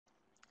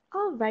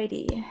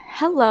Alrighty.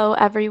 Hello,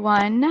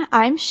 everyone.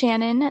 I'm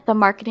Shannon, the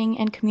Marketing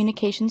and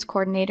Communications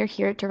Coordinator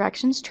here at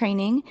Directions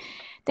Training.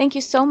 Thank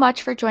you so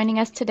much for joining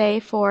us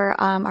today for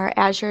our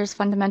Azure's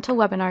Fundamental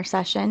webinar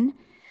session.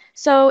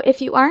 So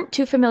if you aren't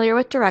too familiar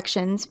with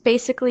Directions,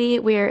 basically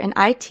we're an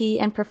IT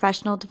and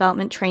professional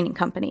development training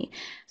company.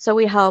 So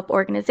we help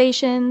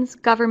organizations,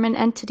 government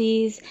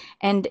entities,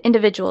 and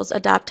individuals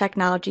adopt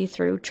technology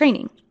through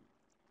training.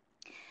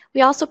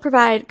 We also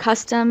provide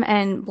custom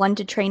and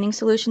blended training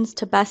solutions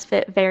to best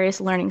fit various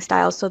learning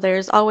styles, so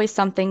there's always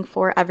something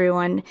for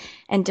everyone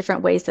and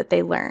different ways that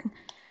they learn.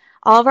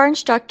 All of our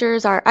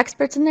instructors are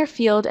experts in their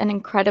field and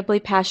incredibly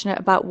passionate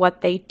about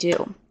what they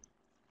do.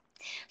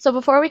 So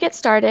before we get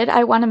started,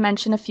 I want to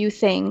mention a few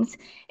things.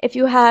 If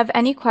you have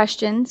any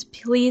questions,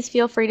 please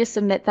feel free to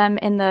submit them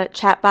in the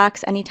chat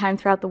box anytime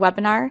throughout the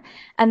webinar,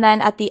 and then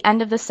at the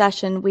end of the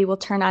session, we will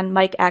turn on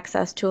mic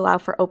access to allow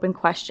for open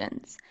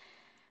questions.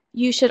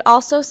 You should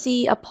also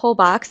see a poll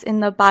box in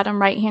the bottom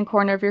right-hand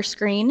corner of your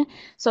screen.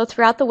 So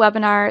throughout the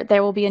webinar,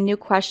 there will be a new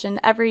question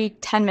every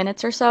 10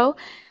 minutes or so.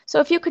 So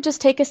if you could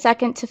just take a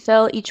second to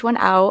fill each one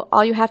out,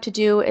 all you have to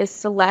do is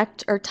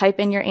select or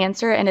type in your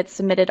answer and it's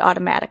submitted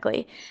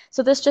automatically.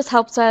 So this just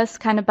helps us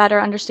kind of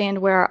better understand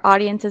where our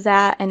audience is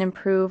at and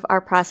improve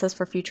our process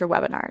for future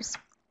webinars.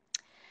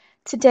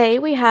 Today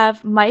we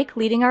have Mike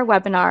leading our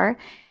webinar.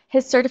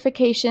 His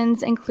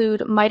certifications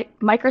include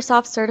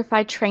Microsoft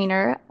Certified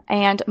Trainer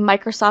and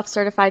Microsoft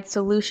Certified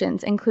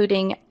Solutions,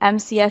 including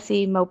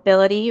MCSE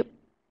Mobility,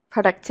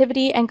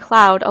 Productivity, and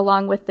Cloud,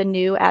 along with the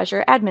new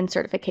Azure Admin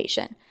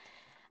certification.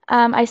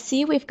 I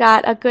see we've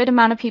got a good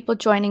amount of people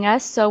joining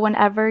us, so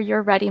whenever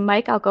you're ready,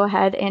 Mike, I'll go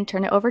ahead and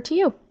turn it over to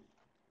you.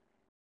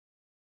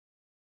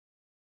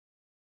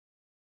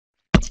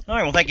 All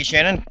right, well, thank you,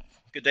 Shannon.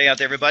 Good day out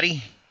there, everybody.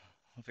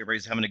 Hope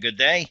everybody's having a good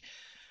day.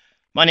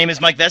 My name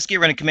is Mike Vesky.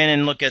 We're going to come in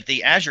and look at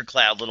the Azure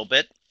cloud a little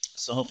bit.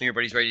 So hopefully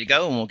everybody's ready to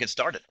go and we'll get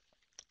started.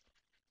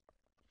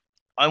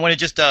 I want to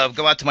just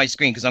go out to my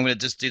screen because I'm going to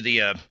just do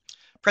the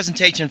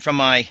presentation from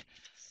my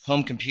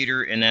home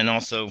computer, and then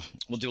also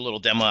we'll do a little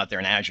demo out there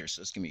in Azure.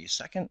 So just give me a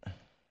second.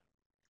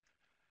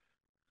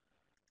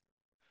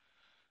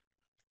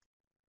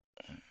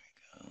 There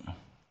we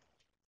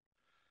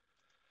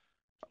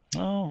go.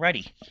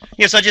 Alrighty.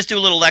 Yeah, so I'll just do a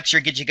little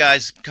lecture, get you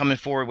guys coming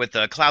forward with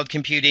cloud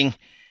computing,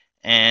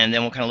 and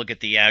then we'll kind of look at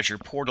the Azure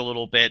portal a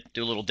little bit,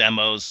 do a little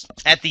demos.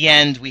 At the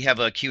end, we have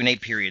a Q&A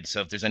period,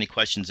 so if there's any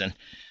questions, then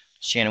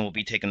Shannon will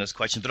be taking those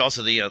questions, but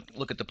also the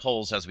look at the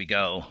polls as we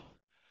go.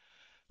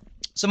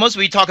 So most of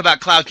we talk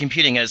about cloud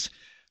computing as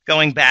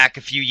going back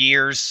a few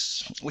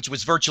years, which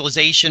was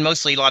virtualization.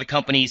 Mostly a lot of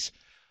companies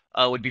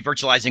would be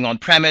virtualizing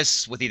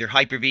on-premise with either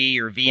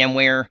Hyper-V or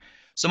VMware.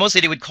 So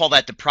mostly they would call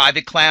that the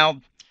private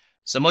cloud.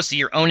 So mostly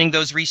you're owning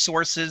those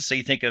resources. So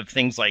you think of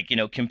things like,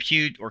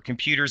 compute or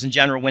computers in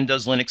general,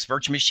 Windows, Linux,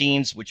 virtual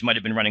machines, which might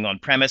have been running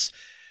on-premise.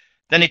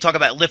 Then they talk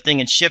about lifting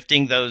and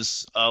shifting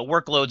those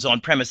workloads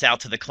on-premise out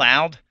to the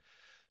cloud.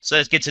 So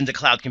this gets into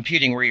cloud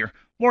computing where you're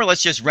more or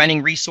less just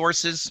renting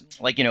resources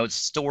like,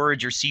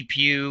 storage or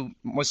CPU,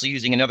 mostly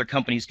using another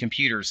company's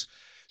computers.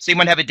 So you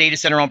might have a data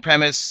center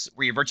on-premise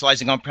where you're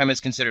virtualizing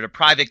on-premise, considered a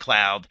private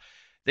cloud.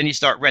 Then you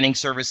start renting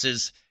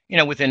services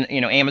within,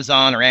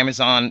 Amazon or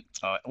Amazon,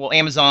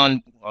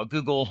 Amazon,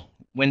 Google,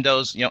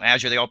 Windows,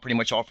 Azure, they all pretty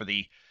much offer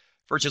the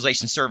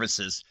virtualization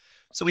services.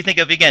 So we think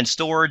of, again,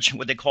 storage,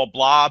 what they call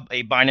blob,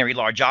 a binary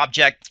large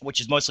object, which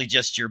is mostly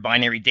just your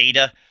binary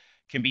data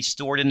can be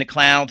stored in the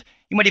cloud.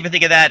 You might even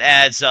think of that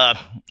as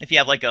if you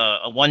have like a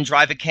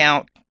OneDrive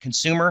account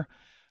consumer,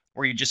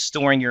 where you're just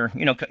storing your,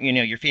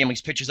 your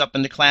family's pictures up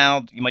in the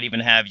cloud. You might even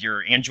have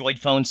your Android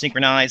phone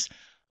synchronized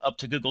up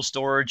to Google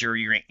Storage, or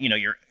your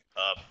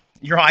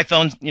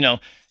iPhone,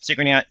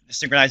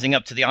 synchronizing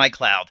up to the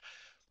iCloud.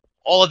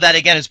 All of that,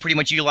 again, is pretty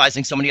much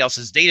utilizing somebody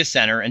else's data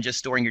center and just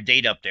storing your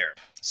data up there.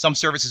 Some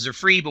services are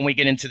free, but when we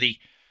get into the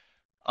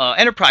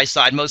enterprise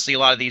side, mostly a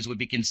lot of these would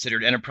be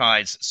considered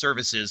enterprise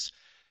services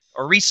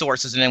or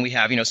resources, and then we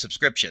have,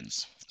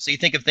 subscriptions. So you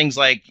think of things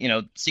like,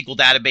 SQL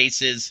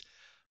databases,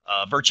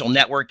 virtual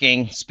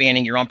networking,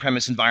 spanning your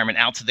on-premise environment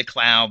out to the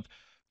cloud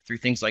through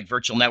things like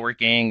virtual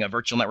networking,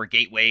 virtual network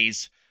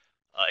gateways,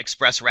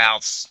 express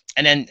routes,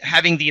 and then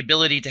having the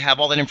ability to have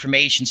all that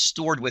information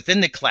stored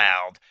within the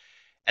cloud,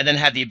 and then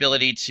have the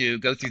ability to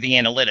go through the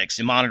analytics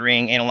and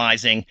monitoring,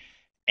 analyzing,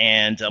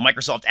 and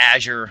Microsoft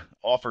Azure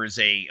offers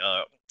a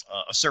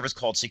service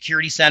called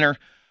Security Center,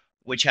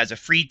 which has a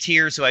free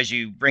tier. So as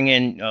you bring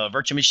in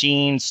virtual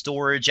machines,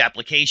 storage,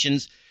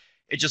 applications,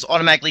 it just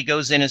automatically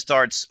goes in and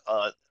starts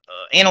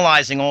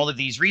analyzing all of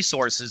these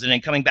resources and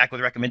then coming back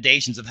with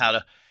recommendations of how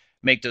to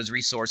make those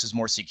resources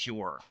more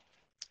secure.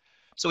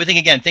 So we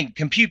think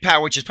compute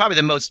power, which is probably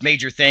the most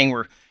major thing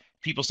where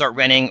people start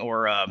renting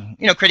or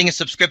creating a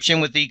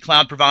subscription with the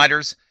cloud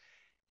providers,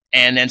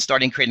 and then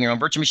starting creating their own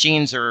virtual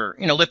machines, or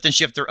lift and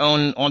shift their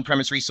own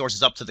on-premise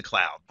resources up to the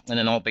cloud, and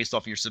then all based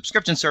off of your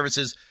subscription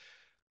services.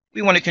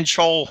 We want to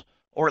control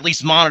or at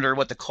least monitor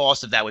what the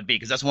cost of that would be,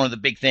 because that's one of the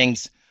big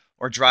things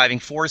or driving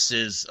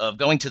forces of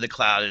going to the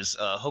cloud is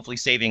hopefully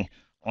saving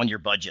on your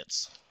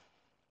budgets.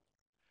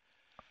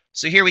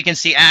 So here we can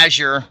see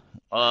Azure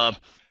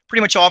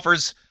pretty much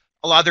offers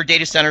a lot of their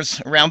data centers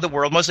around the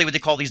world, mostly what they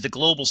call these the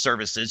global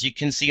services. You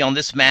can see on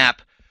this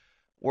map,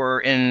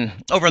 we're in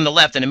over on the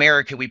left in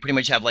America, we pretty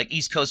much have like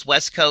East Coast,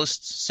 West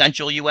Coast,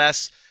 Central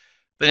US.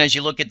 But as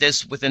you look at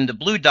this, within the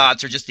blue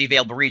dots are just the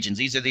available regions.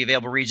 These are the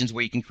available regions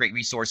where you can create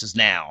resources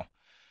now.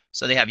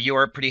 So they have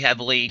Europe pretty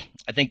heavily.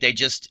 I think they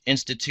just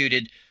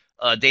instituted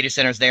data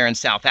centers there in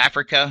South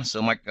Africa.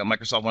 So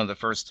Microsoft, one of the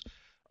first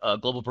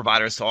global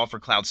providers to offer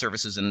cloud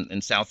services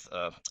in South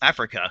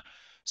Africa.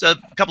 So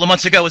a couple of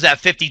months ago it was at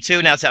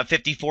 52. Now it's at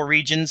 54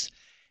 regions.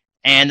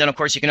 And then, of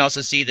course, you can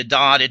also see the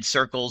dotted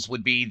circles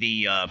would be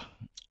the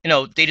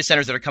data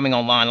centers that are coming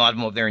online. A lot of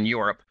them over there in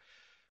Europe.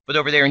 But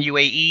over there in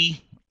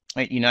UAE,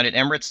 right, United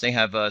Emirates, they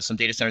have some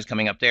data centers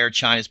coming up there.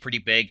 China's pretty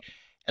big.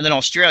 And then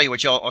Australia,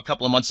 which a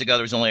couple of months ago,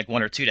 there was only like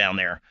 1 or 2 down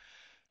there.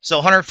 So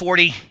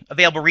 140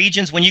 available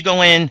regions. When you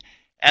go in,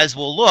 as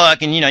we'll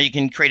look, and you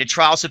can create a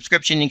trial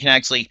subscription. You can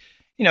actually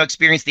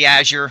experience the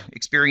Azure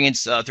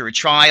experience through a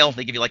trial.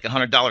 They give you like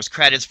 $100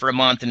 credits for a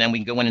month, and then we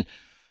can go in and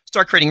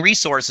start creating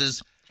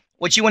resources.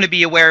 What you want to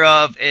be aware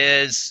of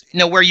is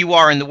where you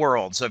are in the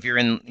world. So if you're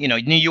in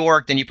New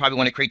York, then you probably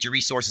want to create your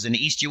resources in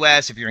the East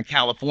US. If you're in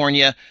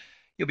California,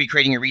 you'll be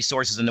creating your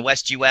resources in the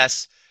West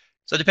US.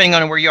 So depending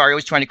on where you are, you're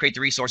always trying to create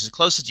the resources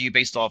closest to you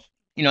based off,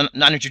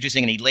 not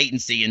introducing any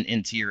latency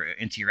into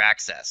your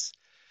access.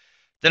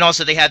 Then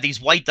also they have these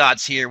white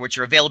dots here, which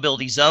are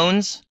availability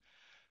zones.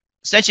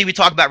 Essentially, we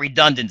talk about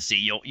redundancy.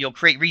 You'll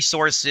create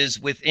resources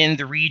within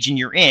the region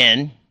you're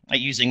in, like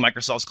using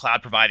Microsoft's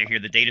cloud provider here,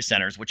 the data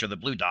centers, which are the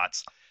blue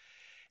dots.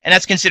 And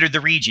that's considered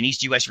the region,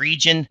 East US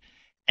region.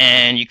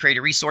 And you create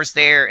a resource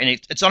there, and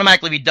it's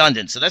automatically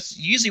redundant. So that's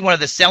usually one of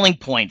the selling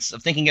points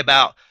of thinking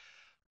about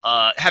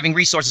having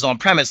resources on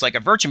premise, like a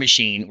virtual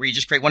machine, where you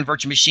just create one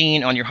virtual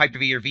machine on your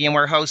Hyper-V or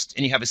VMware host,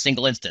 and you have a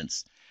single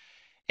instance.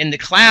 In the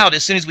cloud,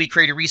 as soon as we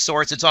create a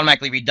resource, it's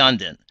automatically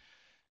redundant.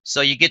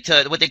 So you get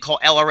to what they call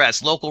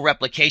LRS, Local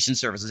Replication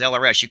Services,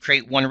 LRS. You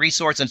create one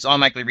resource, and it's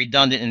automatically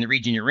redundant in the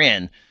region you're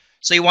in.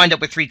 So you wind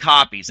up with 3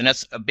 copies, and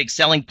that's a big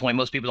selling point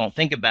most people don't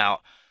think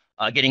about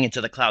getting into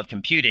the cloud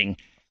computing.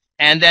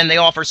 And then they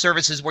offer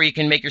services where you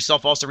can make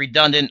yourself also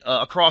redundant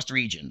across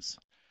regions.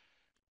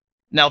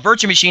 Now,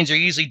 virtual machines are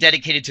usually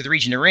dedicated to the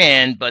region they're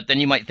in, but then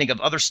you might think of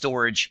other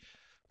storage,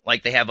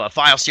 like they have a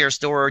file share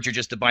storage or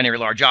just a binary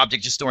large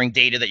object, just storing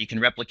data that you can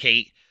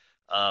replicate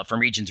from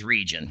region to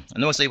region.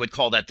 And mostly would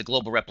call that the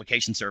global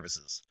replication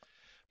services.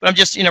 But I'm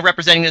just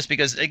representing this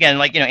because, again,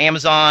 like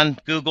Amazon,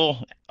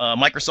 Google,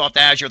 Microsoft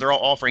Azure, they're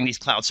all offering these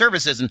cloud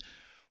services, and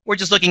we're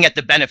just looking at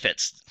the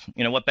benefits.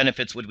 What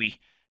benefits would we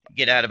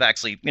get out of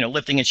actually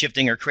lifting and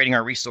shifting or creating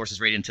our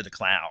resources right into the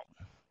cloud?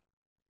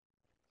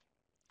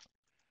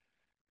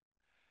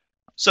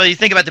 So you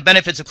think about the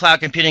benefits of cloud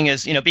computing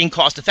as being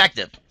cost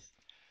effective.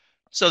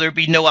 So there'd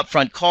be no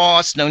upfront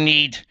costs, no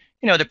need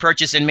to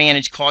purchase and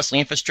manage costly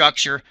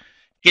infrastructure,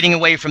 getting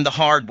away from the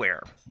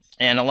hardware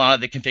and a lot of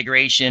the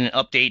configuration,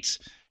 updates,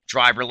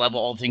 driver level,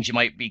 all the things you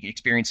might be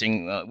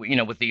experiencing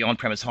with the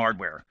on-premise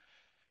hardware.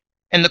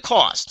 And the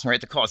cost, right?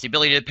 The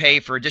ability to pay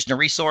for additional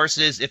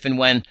resources if and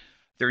when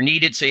they're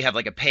needed. So you have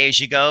like a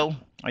pay-as-you-go,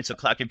 right? So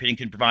cloud computing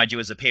can provide you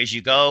as a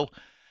pay-as-you-go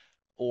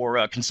or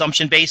a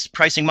consumption-based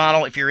pricing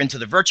model. If you're into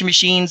the virtual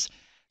machines,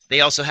 they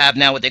also have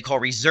now what they call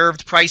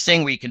reserved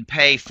pricing, where you can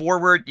pay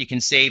forward. You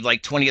can save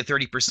like 20 to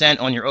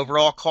 30% on your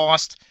overall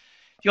cost.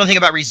 The only thing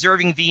about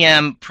reserving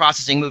VM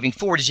processing moving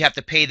forward is you have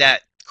to pay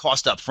that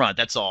cost up front.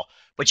 That's all.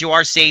 But you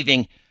are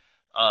saving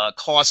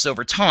costs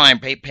over time,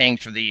 paying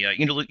for the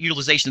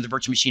utilization of the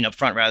virtual machine up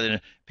front rather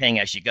than paying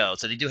as you go.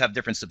 So they do have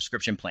different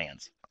subscription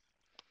plans.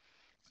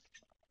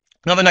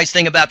 Another nice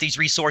thing about these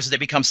resources, they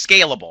become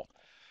scalable,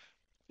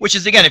 which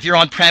is, again, if you're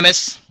on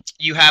premise,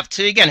 you have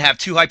to, again, have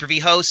 2 Hyper-V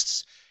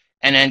hosts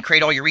and then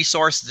create all your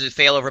resources to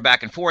fail over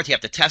back and forth. You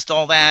have to test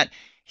all that.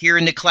 Here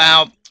in the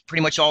cloud,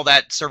 pretty much all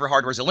that server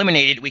hardware is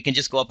eliminated. We can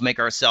just go up and make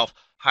ourselves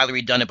highly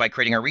redundant by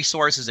creating our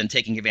resources and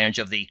taking advantage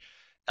of the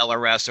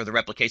LRS or the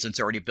replication that's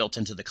already built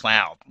into the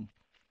cloud.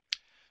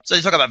 So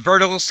they talk about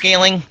vertical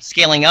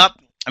scaling up.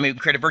 I mean, we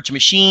create a virtual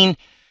machine.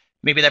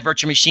 Maybe that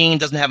virtual machine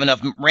doesn't have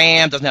enough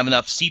RAM, doesn't have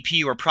enough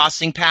CPU or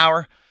processing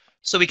power.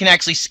 So we can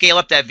actually scale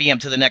up that VM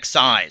to the next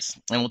size.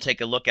 And we'll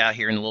take a look out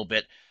here in a little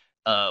bit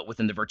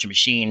within the virtual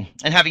machine.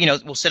 And have,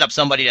 we'll set up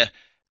somebody to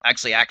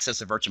actually access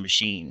the virtual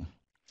machine.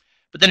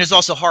 But then there's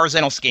also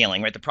horizontal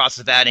scaling, right? The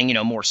process of adding,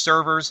 more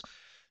servers.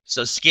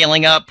 So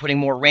scaling up, putting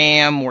more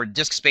RAM, more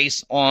disk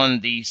space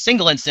on the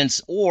single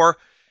instance, or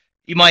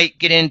you might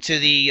get into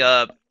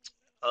the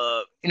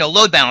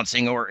load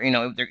balancing, or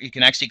you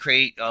can actually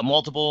create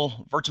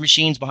multiple virtual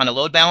machines behind a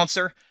load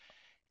balancer,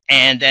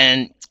 and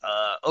then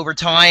over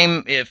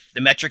time, if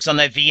the metrics on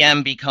that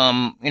VM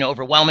become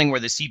overwhelming,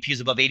 where the CPU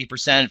is above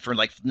 80% for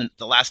like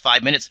the last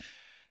 5 minutes,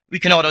 we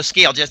can auto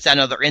scale just add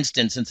another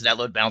instance into that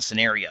load balance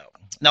scenario.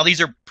 Now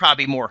these are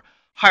probably more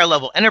higher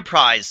level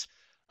enterprise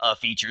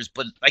features,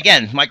 but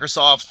again,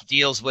 Microsoft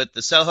deals with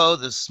the SOHO,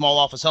 the small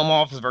office, home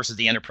office, versus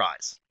the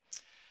enterprise.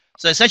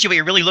 So essentially what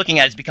you're really looking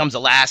at is it becomes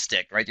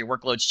elastic, right? Your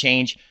workloads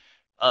change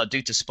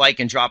due to spike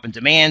and drop in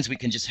demands, we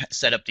can just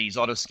set up these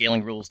auto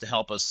scaling rules to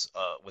help us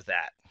with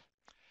that.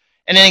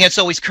 And then it's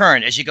always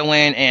current. As you go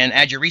in and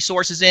add your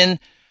resources in,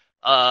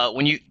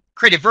 when you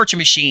create a virtual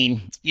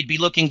machine, you'd be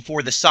looking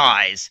for the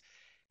size.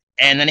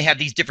 And then they have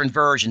these different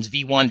versions,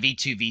 V1,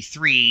 V2,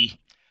 V3.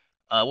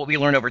 What we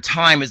learn over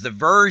time is the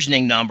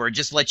versioning number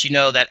just lets you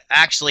know that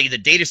actually the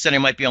data center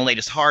might be on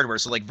latest hardware.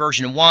 So like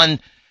version 1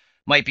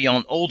 might be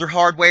on older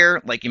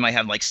hardware, like you might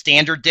have like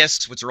standard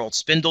disks, which are old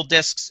spindle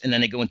disks, and then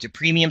they go into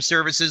premium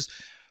services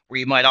where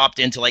you might opt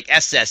into like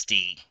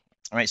SSD.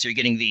 All right, so you're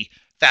getting the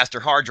faster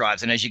hard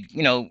drives. And as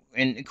you know,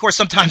 and of course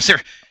sometimes they're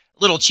a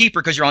little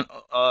cheaper because you're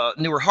on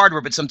newer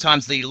hardware, but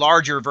sometimes the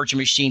larger virtual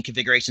machine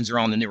configurations are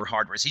on the newer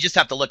hardware. So you just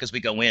have to look as we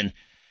go in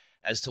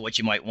as to what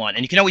you might want.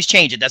 And you can always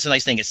change it. That's a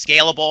nice thing. It's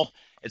scalable,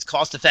 it's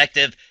cost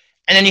effective.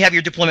 And then you have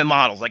your deployment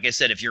models. Like I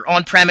said, if you're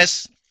on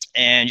premise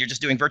and you're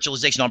just doing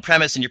virtualization on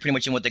premise and you're pretty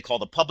much in what they call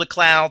the public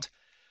cloud,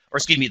 or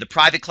excuse me, the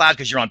private cloud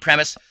because you're on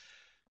premise,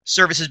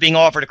 services being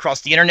offered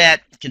across the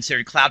internet,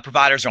 considered cloud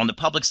providers are on the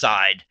public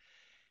side.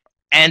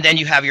 And then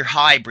you have your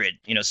hybrid,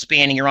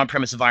 spanning your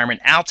on-premise environment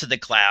out to the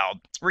cloud,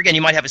 where again,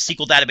 you might have a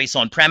SQL database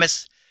on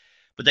premise,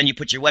 but then you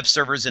put your web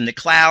servers in the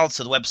cloud,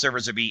 so the web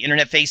servers will be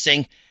internet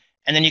facing,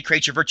 and then you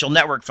create your virtual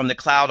network from the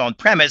cloud on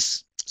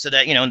premise so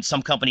that, in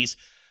some companies,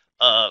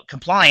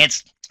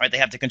 compliance, right, they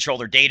have to control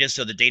their data,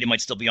 so the data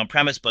might still be on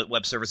premise, but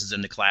web services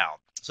in the cloud.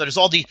 So there's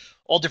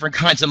all different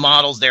kinds of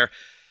models there.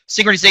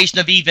 Synchronization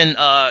of even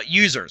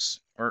users,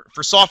 or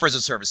for software as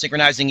a service,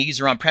 synchronizing a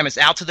user on premise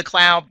out to the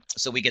cloud,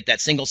 so we get that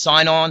single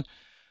sign-on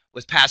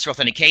with password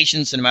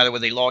authentication, so no matter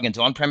whether they log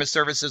into on-premise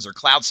services or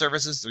cloud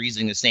services, they're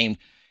using the same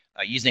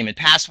username and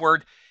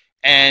password.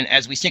 And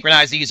as we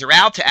synchronize the user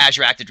out to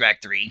Azure Active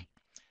Directory,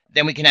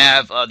 then we can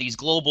have these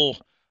global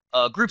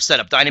groups set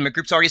up, dynamic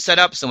groups already set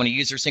up. So when a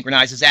user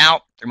synchronizes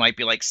out, there might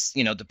be like,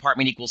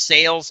 department equals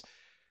sales.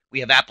 We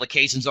have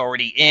applications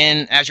already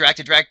in Azure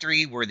Active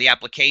Directory where the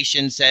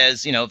application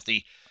says, if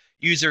the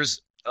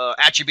user's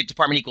attribute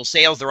department equals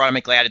sales, they're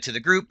automatically added to the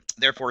group.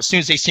 Therefore, as soon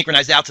as they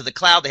synchronize out to the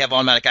cloud, they have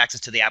automatic access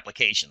to the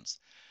applications.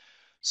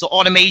 So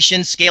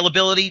automation,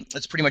 scalability,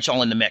 that's pretty much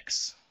all in the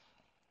mix.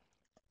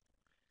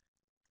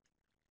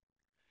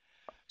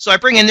 So I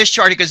bring in this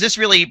chart because this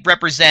really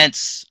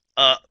represents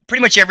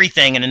pretty much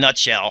everything in a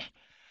nutshell.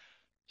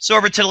 So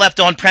over to the left,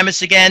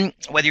 on-premise again,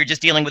 whether you're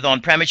just dealing with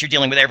on-premise, you're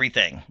dealing with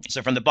everything.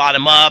 So from the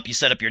bottom up, you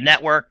set up your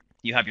network,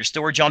 you have your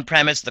storage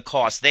on-premise, the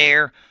cost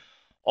there,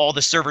 all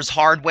the server's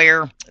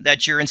hardware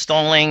that you're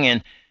installing,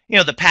 and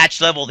the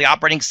patch level, the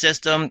operating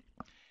system.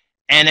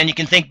 And then you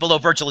can think below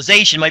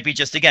virtualization might be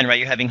just, again, right,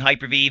 you're having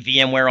Hyper-V,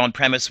 VMware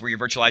on-premise where you're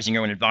virtualizing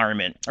your own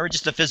environment, or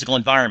just a physical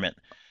environment.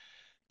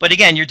 But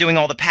again, you're doing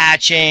all the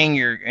patching,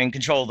 you're in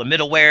control of the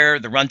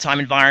middleware, the runtime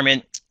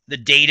environment. The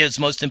data is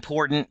most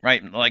important,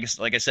 right? Like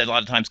I said, a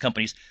lot of times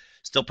companies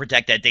still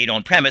protect that data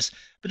on premise,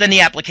 but then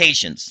the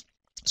applications.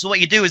 So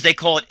what you do is they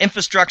call it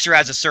infrastructure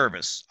as a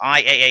service,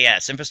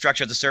 IaaS,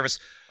 infrastructure as a service,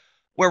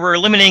 where we're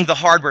eliminating the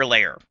hardware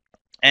layer.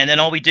 And then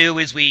all we do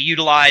is we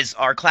utilize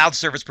our cloud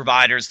service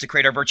providers to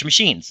create our virtual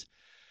machines.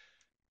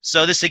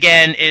 So this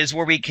again is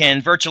where we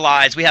can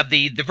virtualize. We have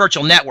the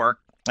virtual network.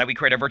 Right? We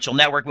create a virtual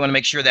network. We want to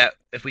make sure that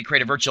if we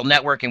create a virtual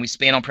network and we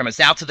span on-premise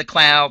out to the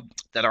cloud,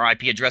 that our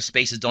IP address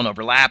spaces don't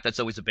overlap. That's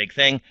always a big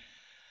thing.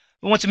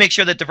 We want to make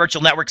sure that the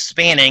virtual network's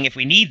spanning. If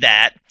we need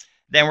that,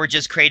 then we're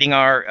just creating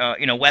our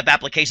web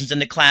applications in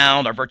the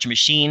cloud, our virtual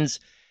machines,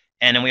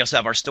 and then we also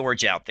have our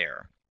storage out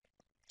there.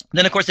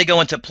 Then, of course, they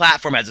go into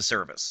platform as a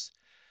service,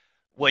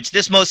 which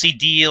this mostly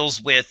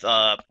deals with,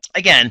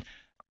 again,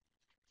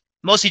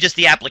 mostly just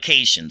the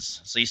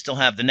applications. So you still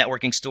have the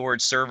networking,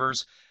 storage,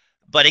 servers.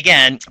 But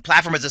again,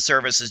 platform as a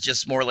service is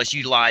just more or less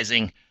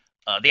utilizing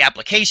the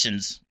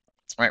applications,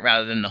 right,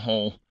 rather than the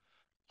whole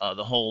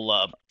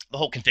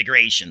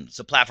configuration.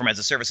 So platform as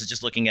a service is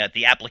just looking at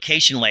the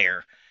application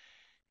layer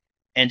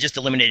and just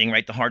eliminating,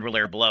 right, the hardware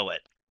layer below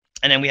it.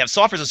 And then we have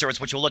software as a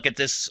service, which we'll look at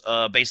this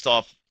based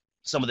off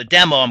some of the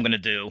demo I'm going to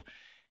do,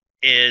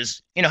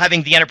 is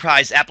having the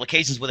enterprise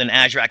applications within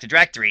Azure Active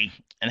Directory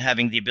and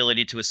having the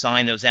ability to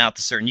assign those out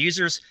to certain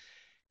users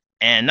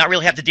and not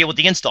really have to deal with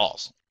the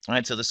installs. All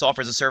right, so the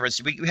software as a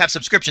service, we have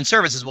subscription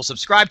services, we'll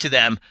subscribe to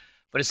them,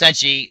 but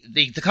essentially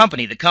the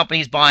company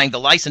is buying the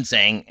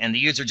licensing and the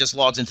user just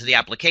logs into the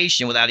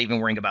application without even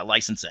worrying about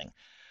licensing.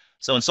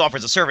 So in software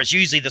as a service,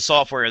 usually the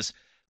software is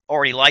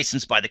already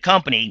licensed by the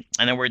company,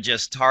 and then we're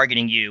just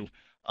targeting you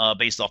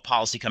based off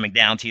policy coming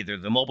down to either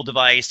the mobile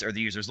device or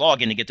the user's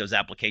login to get those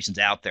applications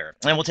out there.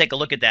 And we'll take a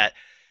look at that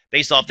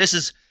based off, this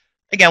is,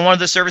 again, one of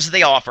the services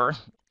they offer,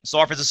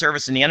 software as a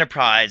service in the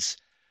enterprise.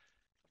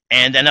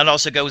 And then that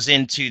also goes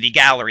into the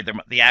gallery,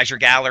 the Azure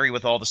gallery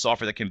with all the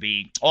software that can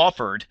be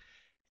offered.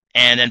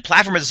 And then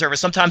platform as a service,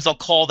 sometimes they'll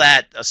call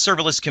that a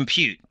serverless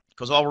compute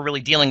because all we're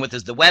really dealing with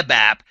is the web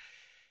app.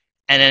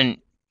 And then,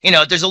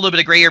 there's a little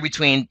bit of gray area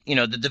between,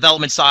 the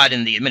development side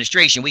and the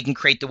administration. We can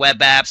create the web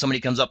app,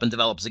 somebody comes up and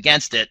develops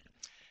against it.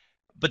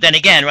 But then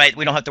again, right,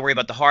 we don't have to worry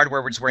about the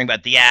hardware, we're just worrying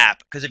about the app.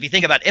 Because if you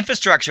think about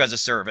infrastructure as a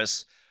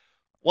service,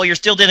 well, you're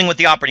still dealing with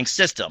the operating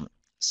system.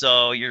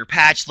 So your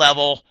patch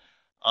level,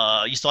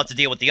 you still have to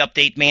deal with the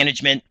update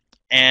management.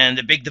 And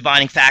the big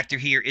dividing factor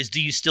here is,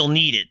 do you still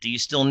need it? Do you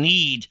still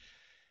need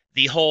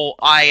the whole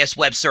IIS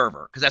web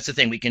server? Because that's the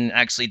thing. We can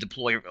actually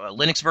deploy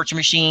Linux virtual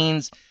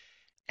machines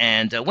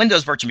and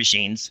Windows virtual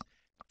machines.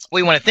 What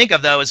we want to think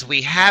of, though, is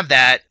we have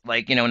that,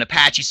 like, an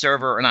Apache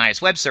server or an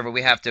IIS web server,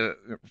 we have to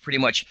pretty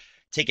much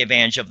take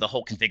advantage of the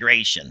whole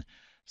configuration.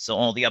 So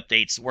all the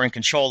updates we're in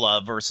control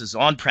of versus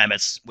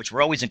on-premise, which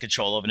we're always in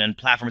control of, and then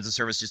platform as a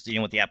service just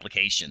dealing with the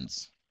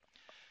applications.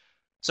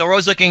 So we're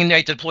always looking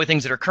to deploy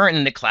things that are current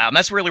in the cloud, and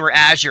that's really where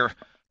Azure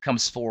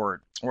comes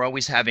forward. We're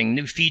always having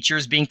new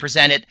features being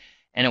presented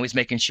and always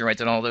making sure, right,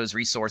 that all those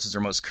resources are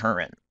most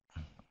current.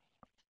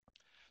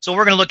 So what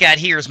we're going to look at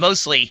here is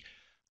mostly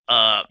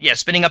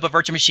spinning up a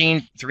virtual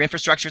machine through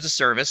infrastructure as a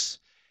service,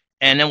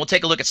 and then we'll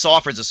take a look at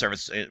software as a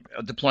service,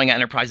 deploying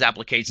enterprise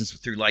applications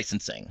through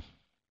licensing.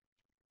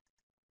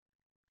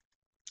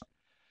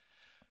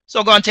 So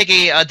I'll go and take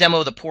a demo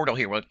of the portal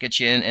here. We'll get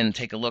you in and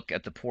take a look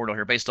at the portal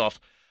here based off.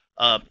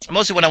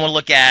 Mostly what I want to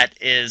look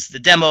at is the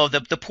demo of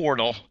the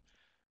portal.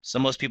 So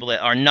most people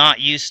that are not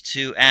used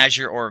to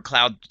Azure or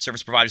cloud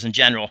service providers in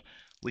general,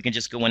 we can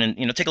just go in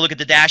and take a look at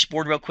the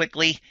dashboard real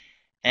quickly,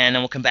 and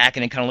then we'll come back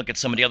and then kind of look at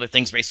some of the other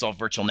things based off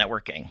virtual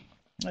networking.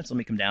 Let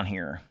me come down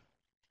here.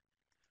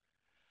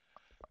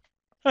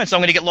 All right, so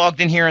I'm going to get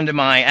logged in here into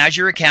my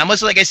Azure account.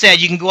 Mostly, like I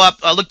said, you can go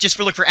up, look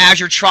for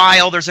Azure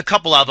trial. There's a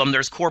couple of them.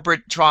 There's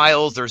corporate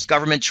trials, there's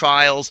government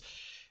trials,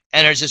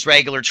 and there's just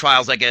regular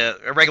trials. Like a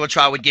regular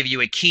trial would give you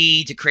a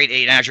key to create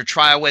an Azure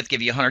trial with,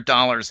 give you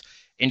 $100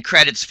 in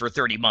credits for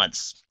 30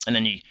 months. And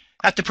then you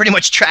have to pretty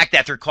much track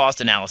that through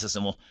cost analysis,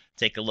 and we'll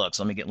take a look.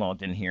 So let me get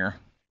logged in here.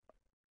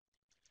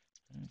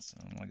 So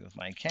I'm going to go with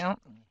my account.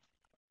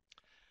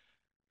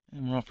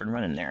 And we're off and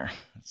running there.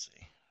 Let's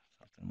see.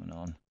 Something went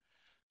on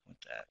with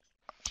that.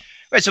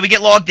 All right, so we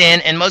get logged in,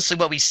 and mostly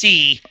what we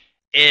see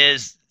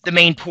is the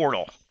main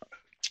portal.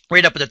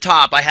 Right up at the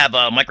top, I have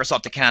a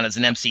Microsoft account as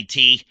an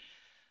MCT.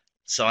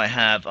 So I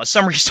have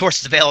some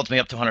resources available to me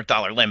up to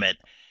 $100 limit.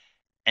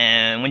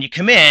 And when you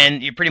come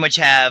in, you pretty much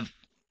have,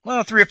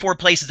 well, 3 or 4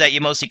 places that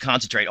you mostly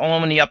concentrate.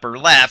 All in the upper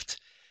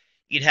left,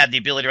 you'd have the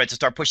ability, right, to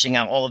start pushing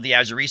out all of the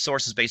Azure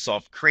resources based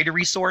off create a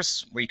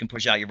resource, where you can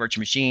push out your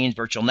virtual machines,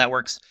 virtual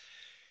networks.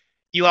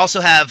 You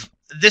also have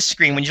this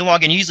screen. When you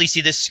log in, you usually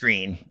see this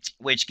screen,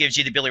 which gives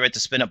you the ability, right, to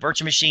spin up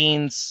virtual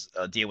machines,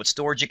 deal with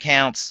storage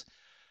accounts.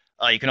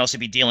 You can also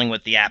be dealing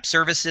with the app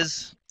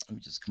services. Let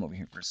me just come over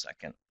here for a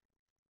second.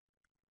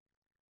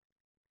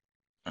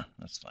 Oh,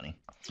 that's funny.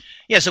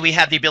 Yeah, so we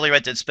have the ability,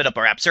 right, to spin up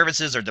our app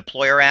services or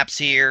deploy our apps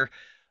here.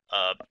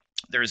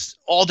 There's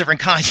all different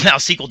kinds now.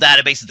 SQL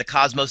databases, the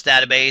Cosmos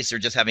database, or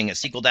just having a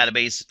SQL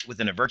database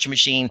within a virtual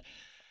machine.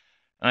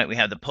 All right, we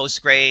have the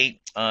Postgre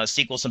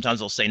SQL. Sometimes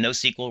they'll say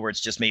NoSQL, where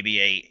it's just maybe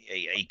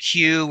a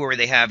queue where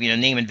they have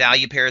name and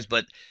value pairs,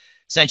 but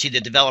essentially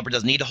the developer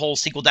doesn't need a whole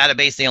SQL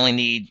database. They only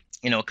need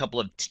a couple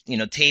of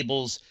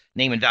tables,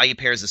 name and value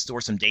pairs to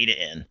store some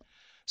data in.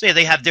 So yeah,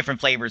 they have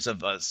different flavors of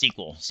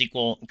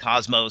SQL,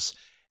 Cosmos,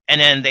 and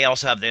then they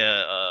also have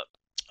the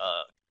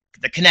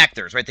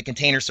connectors, right? The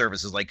container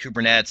services like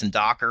Kubernetes and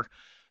Docker.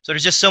 So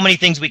there's just so many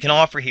things we can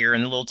offer here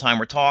in the little time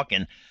we're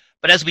talking.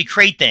 But as we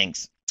create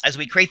things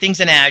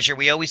in Azure,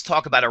 we always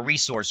talk about a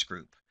resource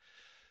group.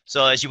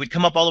 So as you would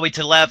come up all the way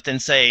to the left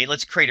and say,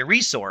 let's create a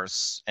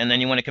resource, and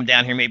then you want to come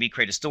down here, maybe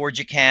create a storage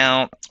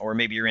account, or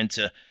maybe you're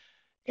into,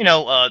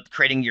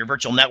 creating your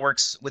virtual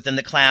networks within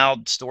the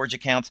cloud, storage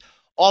accounts.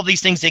 All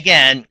these things,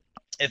 again,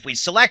 if we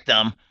select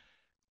them,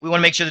 we want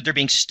to make sure that they're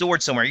being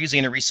stored somewhere, usually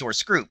in a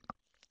resource group.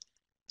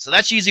 So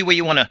that's usually what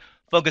you want to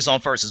focus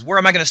on first, is where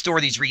am I going to store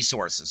these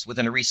resources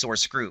within a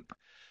resource group?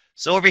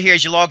 So over here,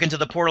 as you log into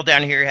the portal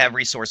down here, you have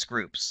resource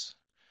groups.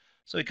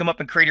 So we come up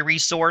and create a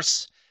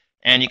resource,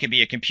 and you could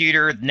be a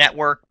computer,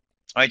 network,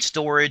 right,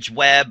 storage,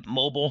 web,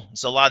 mobile.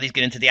 So a lot of these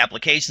get into the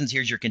applications.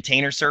 Here's your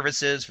container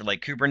services for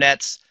like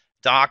Kubernetes,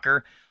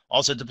 Docker,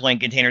 also deploying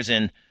containers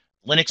in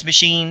Linux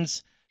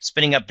machines,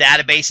 spinning up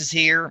databases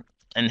here,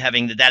 and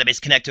having the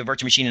database connect to a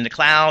virtual machine in the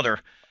cloud or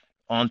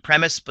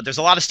on-premise. But there's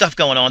a lot of stuff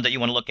going on that you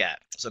want to look at.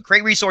 So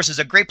create resources is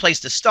a great place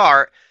to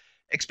start,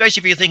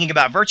 especially if you're thinking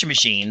about virtual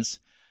machines,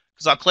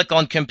 because I'll click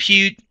on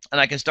compute,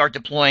 and I can start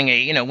deploying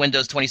a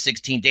Windows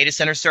 2016 data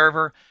center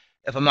server.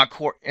 If I'm not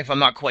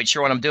quite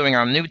sure what I'm doing or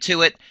I'm new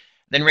to it,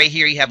 then right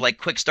here you have like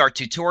quick start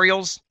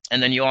tutorials,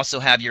 and then you also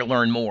have your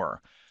learn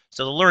more.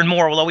 So the learn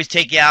more will always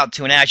take you out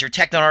to an Azure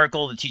Techno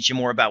article to teach you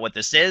more about what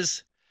this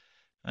is.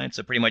 All right,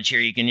 so pretty much here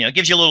you can, it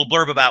gives you a little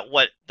blurb about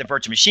what the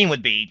virtual machine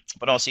would be,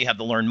 but also you have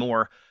the learn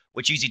more,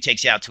 which usually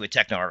takes you out to a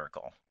Techno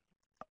article.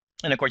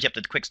 And of course you have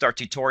the quick start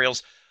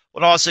tutorials.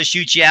 Will also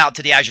shoot you out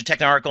to the Azure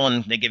Techno article,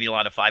 and they give you a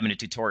lot of 5-minute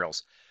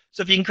tutorials.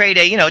 So if you can create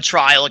a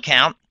trial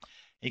account,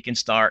 you can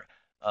start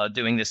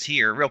doing this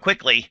here real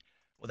quickly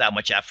without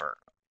much effort.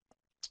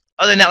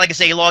 Other than that, like I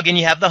say, you log in,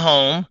 you have the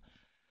home.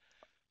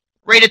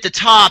 Right at the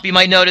top, you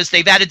might notice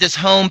they've added this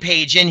home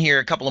page in here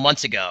a couple of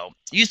months ago.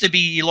 It used to be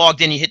you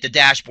logged in, you hit the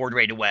dashboard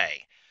right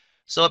away.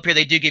 So up here,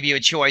 they do give you a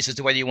choice as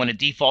to whether you want to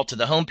default to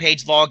the home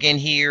page login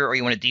here or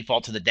you want to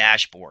default to the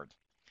dashboard.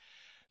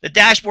 The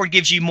dashboard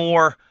gives you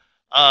more.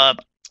 Uh,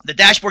 the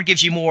dashboard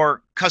gives you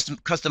more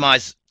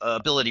customized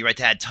ability, right,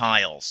 to add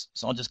tiles.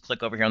 So I'll just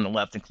click over here on the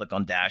left and click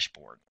on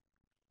dashboard.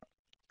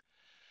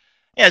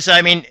 Yeah, so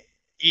I mean,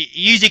 you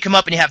usually come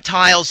up and you have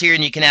tiles here,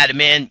 and you can add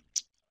them in.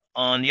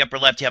 On the upper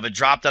left, you have a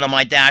drop down on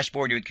my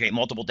dashboard. You would create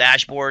multiple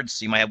dashboards.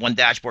 So you might have one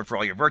dashboard for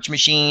all your virtual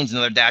machines,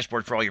 another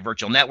dashboard for all your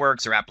virtual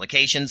networks or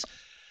applications.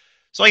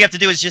 So all you have to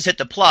do is just hit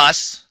the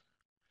plus,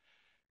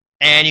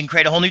 and you can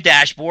create a whole new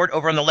dashboard.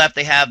 Over on the left,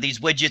 they have these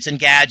widgets and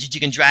gadgets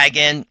you can drag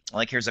in.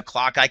 Like here's a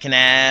clock I can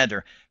add,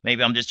 or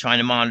maybe I'm just trying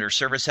to monitor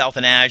service health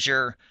in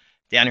Azure.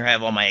 Down here, I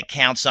have all my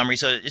account summary.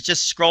 So it's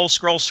just scroll,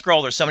 scroll,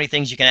 scroll. There's so many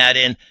things you can add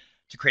in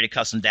to create a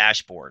custom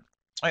dashboard.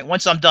 All right,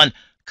 once I'm done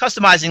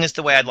customizing this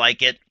the way I'd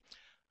like it,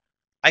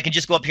 I can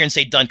just go up here and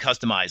say done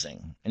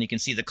customizing. And you can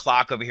see the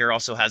clock over here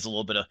also has a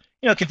little bit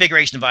of,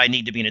 configuration if I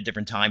need to be in a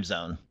different time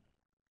zone.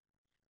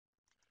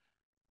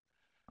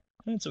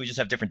 And so we just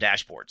have different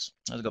dashboards.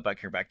 Let's go back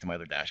to my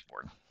other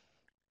dashboard.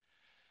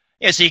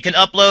 Yeah, so you can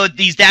upload.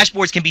 These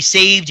dashboards can be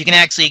saved. You can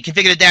actually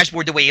configure the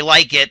dashboard the way you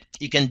like it.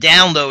 You can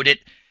download it.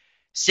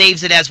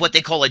 Saves it as what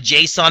they call a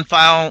JSON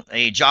file,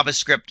 a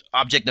JavaScript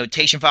object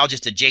notation file,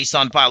 just a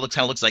JSON file. It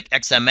kind of looks like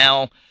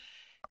XML.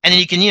 And then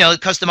you can,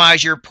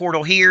 customize your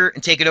portal here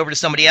and take it over to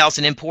somebody else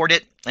and import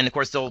it. And of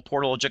course, the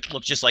portal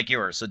looks just like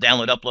yours. So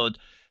download, upload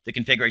the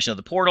configuration of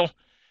the portal.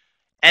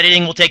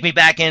 Editing will take me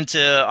back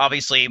into,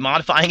 obviously,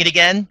 modifying it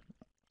again.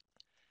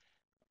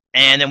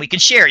 And then we can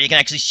share. You can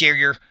actually share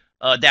your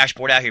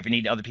dashboard out here if you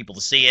need other people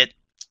to see it.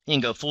 You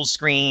can go full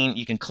screen.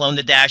 You can clone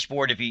the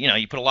dashboard if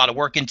you put a lot of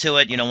work into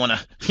it. You don't want to,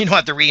 you don't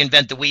have to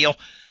reinvent the wheel.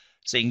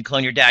 So you can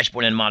clone your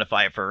dashboard and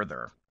modify it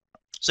further.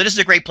 So this is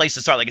a great place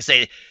to start. Like I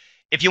say,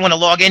 if you want to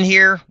log in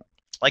here,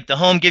 like the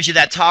home gives you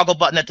that toggle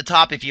button at the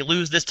top. If you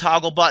lose this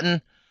toggle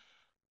button,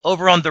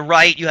 over on the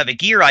right, you have a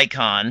gear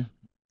icon.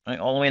 Right,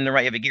 all the way on the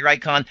right, you have a gear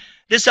icon.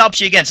 This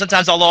helps you again.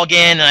 Sometimes I'll log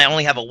in and I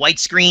only have a white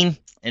screen,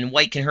 and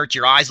white can hurt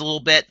your eyes a little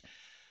bit.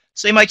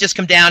 So you might just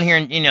come down here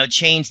and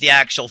change the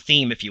actual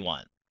theme if you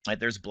want. Like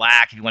there's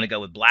black if you want to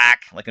go with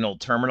black, like an old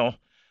terminal,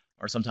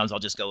 or sometimes I'll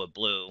just go with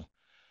blue.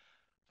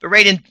 But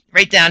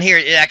right down here,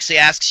 it actually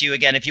asks you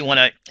again if you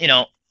want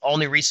to, all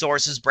new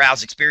resources,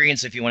 browse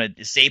experience, if you want to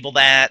disable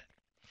that.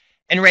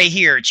 And right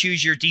here,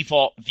 choose your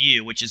default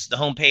view, which is the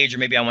home page, or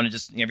maybe I want to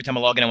just, every time I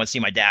log in, I want to see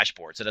my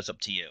dashboard. So that's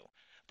up to you.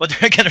 But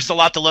again, there's a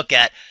lot to look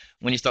at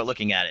when you start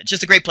looking at it. It's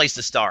just a great place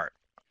to start.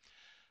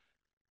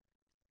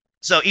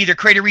 So either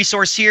create a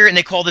resource here, and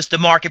they call this the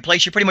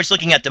marketplace. You're pretty much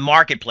looking at the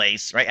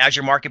marketplace, right?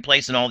 Azure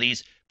Marketplace and all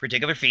these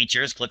particular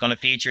features. Click on a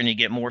feature, and you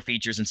get more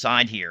features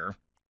inside here.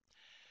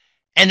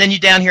 And then you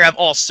down here have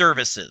all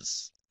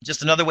services.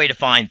 Just another way to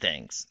find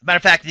things. Matter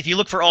of fact, if you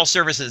look for all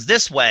services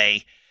this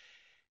way,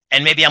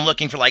 and maybe I'm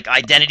looking for like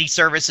identity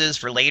services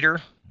for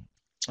later,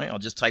 right, I'll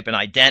just type in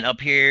ident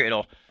up here.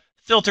 It'll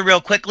filter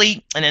real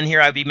quickly, and then here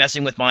I'd be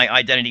messing with my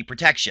identity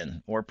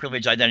protection or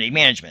privileged identity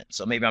management.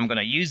 So maybe I'm going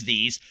to use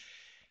these.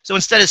 So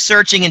instead of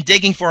searching and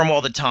digging for them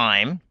all the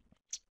time,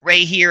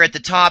 right here at the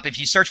top, if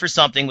you search for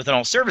something within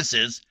all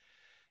services,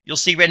 you'll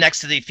see right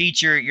next to the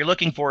feature you're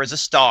looking for is a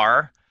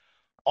star.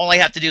 All I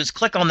have to do is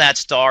click on that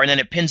star, and then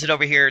it pins it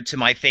over here to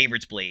my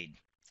favorites blade.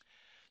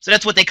 So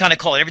that's what they kind of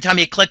call it. Every time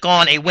you click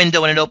on a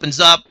window and it opens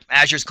up,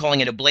 Azure's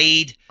calling it a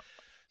blade.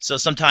 So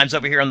sometimes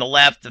over here on the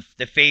left,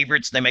 the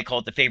favorites, they may call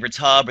it the favorites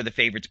hub or the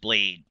favorites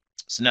blade.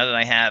 So now that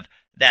I have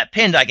that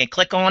pinned, I can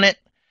click on it,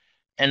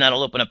 and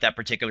that'll open up that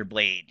particular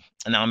blade.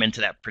 And now I'm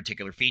into that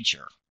particular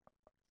feature.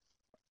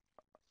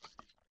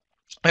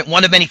 Right,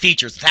 one of many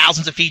features,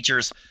 thousands of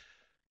features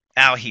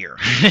out here.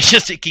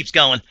 It keeps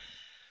going.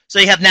 So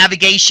you have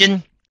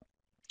navigation.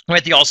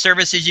 Right, the all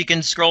services you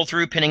can scroll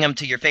through, pinning them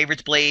to your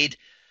favorites blade.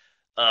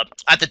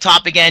 At the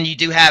top again, you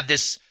do have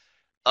this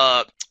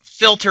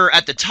filter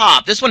at the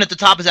top. This one at the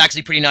top is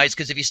actually pretty nice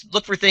because if you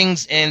look for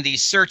things in the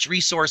search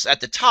resource at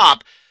the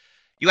top,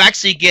 you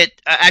actually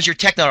get Azure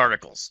Techno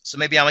articles. So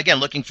maybe I'm again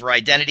looking for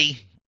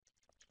identity.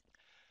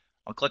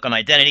 I'll click on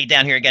identity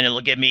down here again.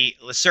 It'll give me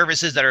the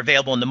services that are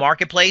available in the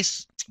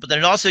marketplace, but then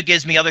it also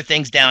gives me other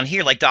things down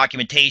here like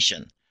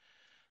documentation.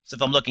 So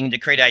if I'm looking to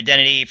create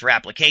identity for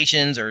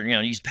applications or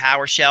use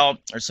PowerShell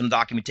or some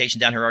documentation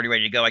down here already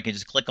ready to go, I can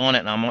just click on it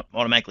and I'm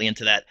automatically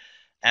into that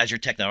Azure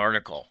Techno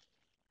article.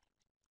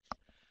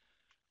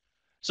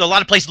 So a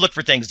lot of places to look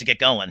for things to get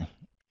going.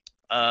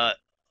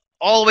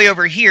 All the way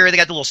over here, they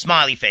got the little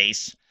smiley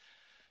face.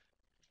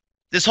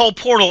 This whole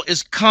portal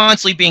is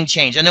constantly being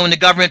changed. I know in the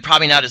government,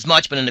 probably not as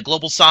much, but in the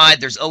global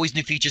side, there's always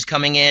new features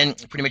coming in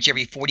pretty much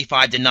every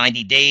 45 to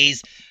 90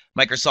 days.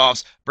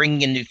 Microsoft's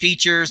bringing in new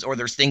features, or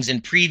there's things in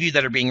preview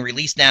that are being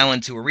released now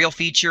into a real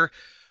feature.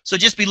 So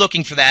just be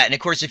looking for that. And of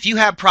course, if you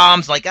have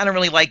problems like, I don't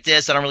really like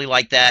this, I don't really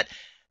like that,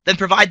 then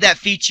provide that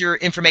feature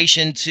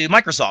information to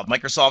Microsoft.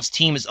 Microsoft's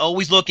team is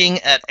always looking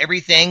at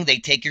everything. They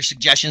take your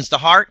suggestions to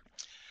heart.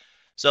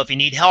 So if you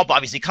need help,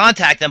 obviously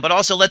contact them, but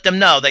also let them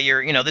know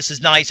that this is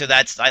nice or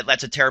that's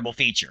a terrible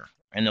feature.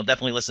 And they'll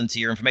definitely listen to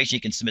your information.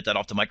 You can submit that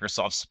off to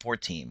Microsoft's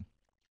support team.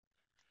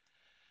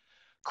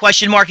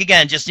 Question mark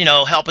again, just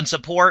help and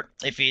support.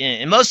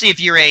 And mostly if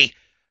you're a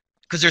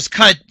because there's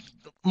kind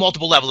of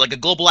multiple levels. Like a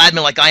global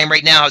admin, like I am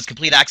right now, has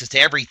complete access to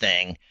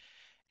everything.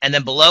 And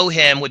then below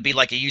him would be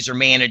like a user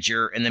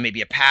manager, and then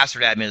maybe a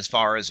password admin as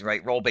far as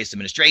role-based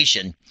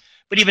administration.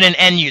 But even an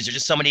end user,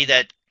 just somebody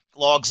that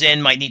logs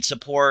in, might need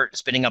support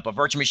spinning up a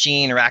virtual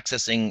machine or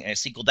accessing a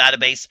SQL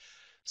database.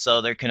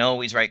 So there can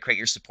always create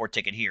your support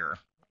ticket here.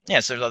 Yeah,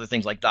 so there's other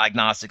things like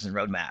diagnostics and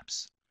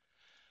roadmaps.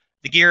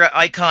 The gear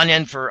icon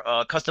in for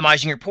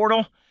customizing your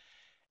portal.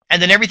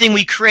 And then everything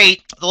we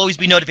create, there'll always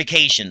be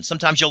notifications.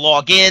 Sometimes you'll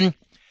log in,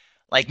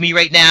 like me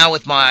right now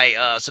with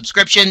my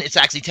subscription. It's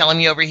actually telling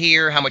me over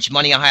here how much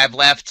money I have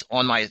left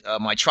on my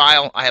my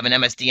trial. I have an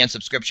MSDN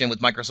subscription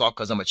with Microsoft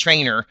because I'm a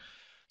trainer.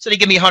 So they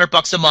give me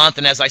 $100 a month,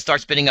 and as I start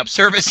spinning up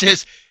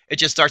services, it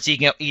just starts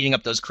eating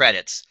up those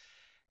credits.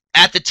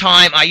 At the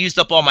time I used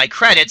up all my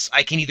credits,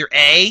 I can either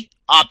A,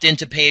 opt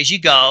into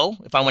pay-as-you-go.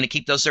 If I want to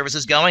keep those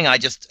services going, I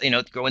just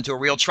go into a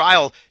real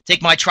trial,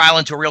 take my trial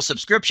into a real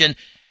subscription,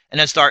 and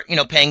then start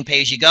paying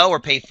pay-as-you-go or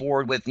pay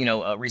forward with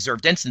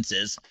reserved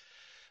instances.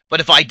 But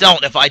if I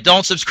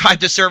don't subscribe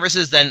to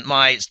services, then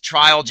my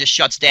trial just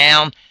shuts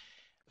down.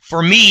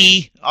 For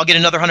me, I'll get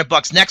another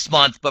 $100 next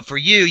month, but for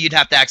you, you'd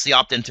have to actually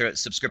opt into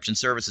subscription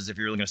services if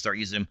you're really going to start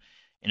using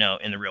them,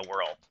 in the real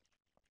world.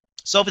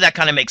 So hopefully that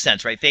kind of makes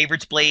sense, right?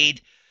 Favorites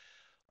blade,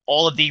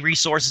 all of the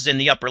resources in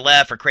the upper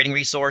left for creating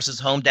resources,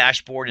 home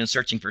dashboard, and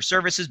searching for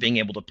services, being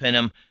able to pin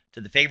them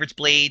to the favorites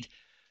blade,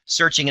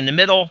 searching in the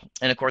middle,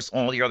 and of course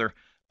all the other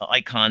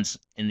icons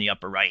in the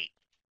upper right.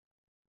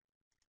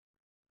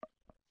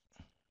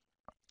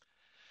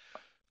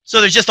 So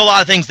there's just a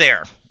lot of things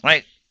there,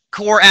 right?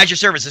 Core Azure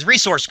services,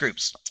 resource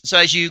groups. So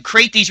as you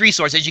create these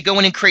resources, as you go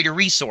in and create a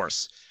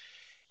resource,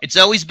 it's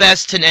always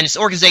best to, and it's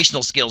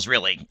organizational skills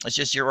really. It's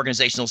just your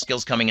organizational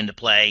skills coming into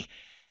play.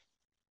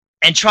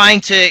 And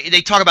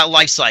they talk about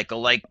life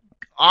cycle, like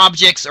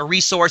objects or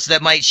resources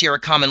that might share a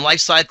common life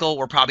cycle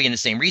or probably in the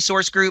same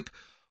resource group.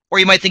 Or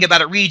you might think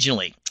about it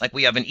regionally. Like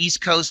we have an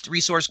East Coast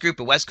resource group,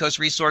 a West Coast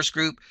resource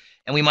group,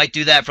 and we might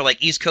do that for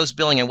like East Coast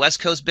billing and West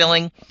Coast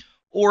billing.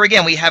 Or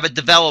again, we have a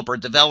developer.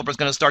 Developer's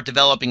going to start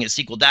developing his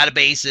SQL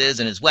databases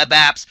and his web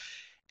apps,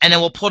 and then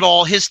we'll put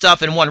all his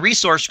stuff in one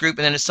resource group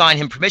and then assign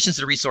him permissions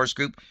to the resource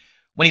group.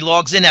 When he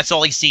logs in, that's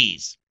all he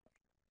sees.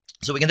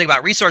 So we can think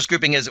about resource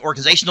grouping as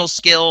organizational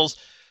skills,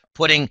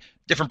 putting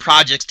different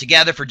projects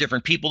together for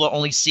different people to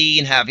only see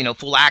and have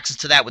full access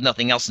to that with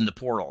nothing else in the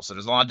portal. So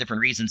there's a lot of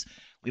different reasons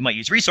we might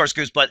use resource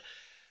groups, but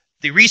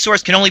the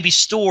resource can only be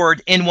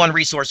stored in one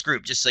resource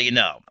group, just so you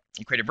know.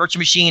 You create a virtual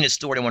machine, it's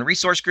stored in one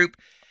resource group.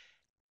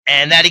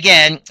 And that,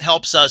 again,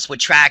 helps us with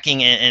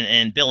tracking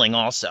and billing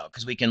also,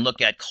 because we can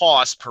look at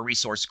cost per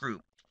resource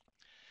group.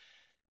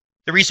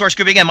 The resource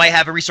group, again, might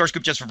have a resource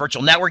group just for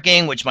virtual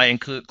networking, which might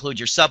include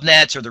your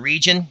subnets or the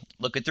region.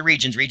 Look at the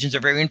regions. Regions are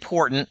very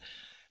important.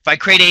 If I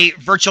create a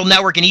virtual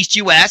network in East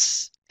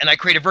US and I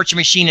create a virtual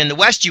machine in the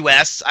West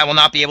US, I will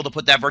not be able to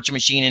put that virtual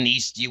machine in the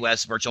East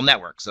US virtual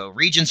network. So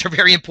regions are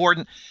very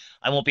important.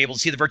 I won't be able to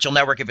see the virtual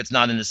network if it's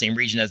not in the same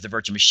region as the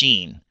virtual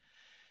machine.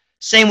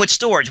 Same with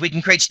storage. We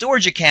can create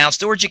storage accounts.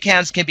 Storage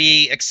accounts can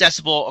be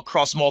accessible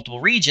across multiple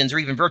regions or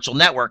even virtual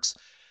networks.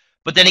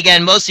 But then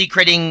again, mostly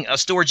creating a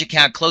storage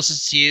account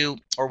closest to you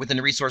or within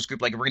the resource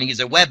group, like if we're going to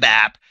use a web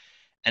app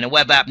and a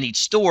web app needs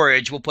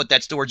storage, we'll put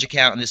that storage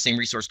account in the same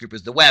resource group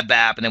as the web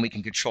app, and then we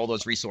can control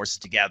those resources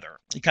together.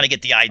 You kind of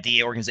get the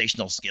idea,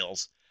 organizational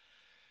skills.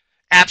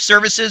 App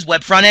services,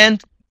 web front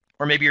end,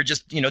 or maybe you're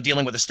just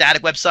dealing with a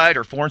static website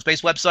or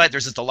forms-based website.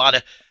 There's just a lot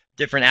of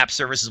different app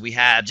services we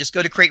have. Just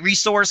go to create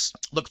resource,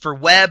 look for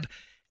web,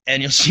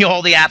 and you'll see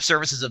all the app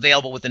services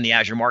available within the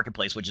Azure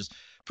Marketplace, which is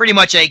pretty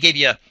much, I gave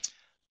you,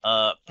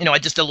 I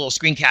just did a little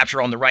screen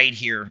capture on the right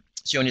here,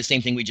 showing the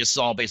same thing we just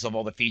saw based off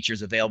all the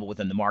features available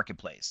within the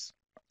Marketplace.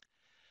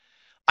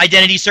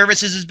 Identity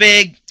services is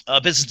big,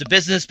 business to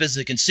business,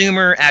 business to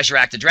consumer, Azure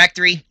Active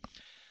Directory.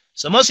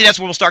 So mostly that's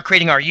where we'll start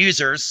creating our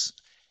users.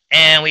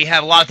 And we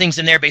have a lot of things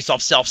in there based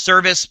off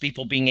self-service,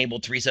 people being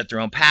able to reset their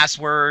own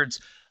passwords.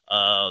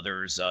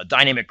 There's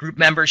dynamic group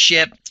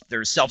membership.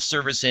 There's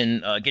self-service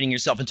in getting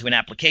yourself into an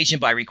application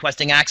by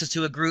requesting access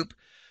to a group.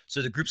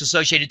 So the group's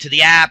associated to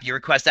the app. You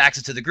request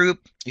access to the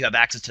group. You have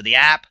access to the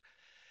app.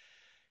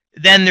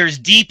 Then there's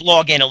deep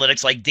log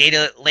analytics like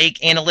data lake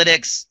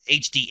analytics,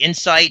 HD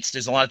insights.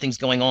 There's a lot of things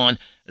going on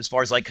as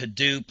far as like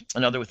Hadoop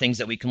and other things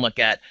that we can look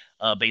at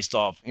based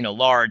off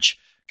large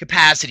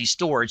capacity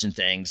storage and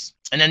things.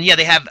 And then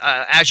they have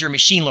Azure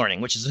machine learning,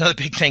 which is another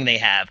big thing they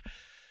have,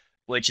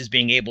 which is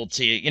being able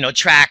to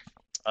track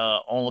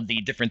all of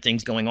the different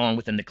things going on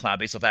within the cloud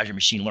based off Azure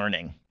machine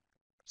learning.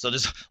 So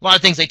there's a lot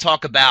of things they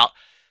talk about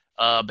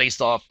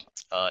based off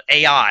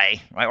AI,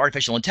 right,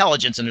 artificial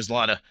intelligence, and there's a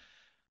lot of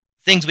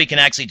things we can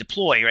actually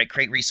deploy, right,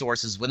 create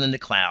resources within the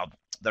cloud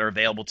that are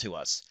available to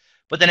us.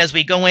 But then as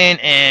we go in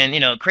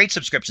and create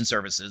subscription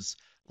services,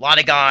 a lot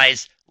of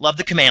guys love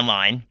the command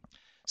line.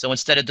 So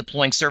instead of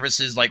deploying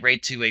services like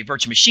right to a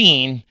virtual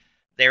machine,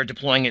 they're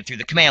deploying it through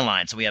the command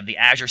line. So we have the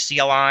Azure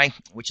CLI,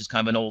 which is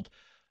kind of an old,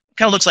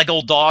 kind of looks like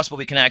old DOS, but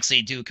we can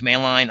actually do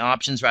command line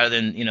options rather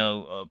than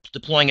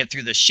deploying it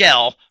through the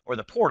shell or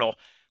the portal.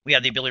 we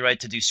have the ability, right,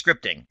 to do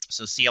scripting.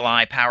 So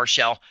CLI,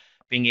 PowerShell,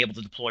 being able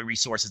to deploy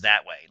resources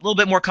that way. A little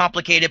bit more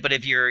complicated, but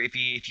if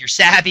you're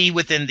savvy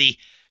within the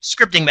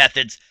scripting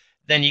methods,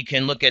 then you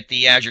can look at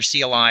the Azure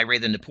CLI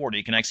right in the portal.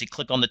 You can actually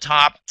click on the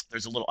top.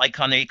 There's a little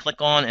icon there you click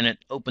on, and it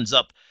opens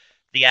up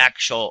the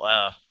actual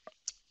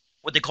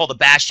what they call the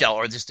bash shell,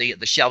 or just the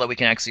shell that we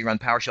can actually run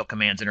PowerShell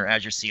commands in our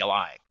Azure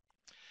CLI.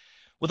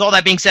 With all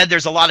that being said,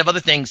 there's a lot of other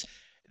things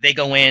they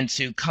go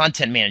into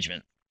content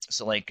management.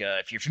 So like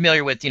if you're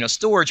familiar with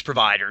storage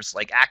providers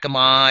like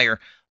Akamai or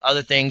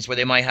other things where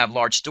they might have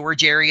large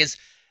storage areas,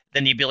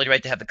 then the ability,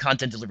 right, to have the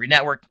content delivery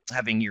network,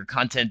 having your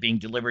content being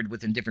delivered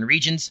within different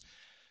regions.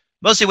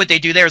 Mostly what they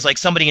do there is like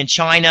somebody in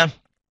China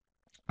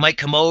might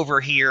come over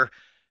here,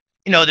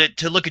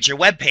 to look at your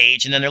web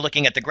page, and then they're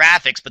looking at the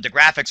graphics, but the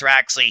graphics are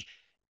actually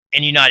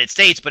in the United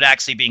States, but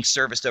actually being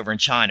serviced over in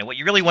China. What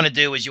you really want to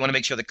do is you want to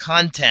make sure the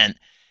content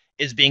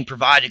is being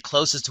provided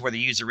closest to where the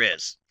user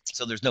is.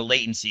 So there's no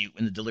latency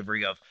in the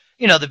delivery of,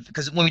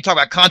 because when we talk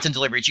about content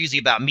delivery, it's usually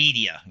about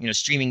media,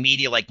 streaming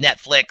media like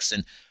Netflix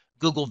and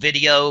Google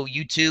Video,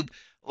 YouTube.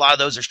 A lot of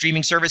those are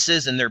streaming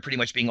services, and they're pretty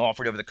much being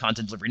offered over the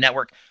content delivery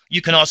network.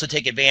 You can also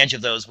take advantage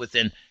of those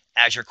within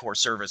Azure Core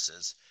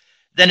Services.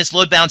 Then it's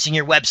load balancing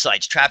your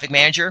websites, Traffic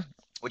Manager,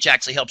 which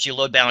actually helps you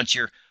load balance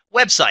your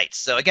websites.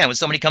 So again, when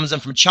somebody comes in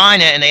from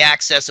China and they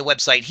access a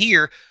website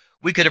here,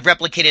 we could have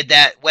replicated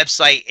that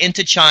website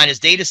into China's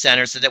data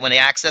center so that when they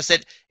access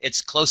it, it's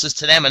closest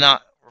to them and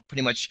not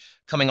pretty much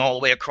coming all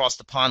the way across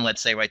the pond,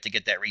 let's say, right, to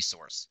get that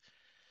resource.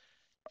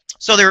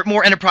 So there are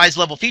more enterprise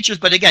level features,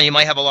 but again, you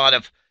might have a lot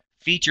of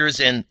features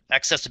and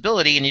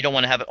accessibility, and you don't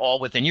want to have it all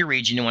within your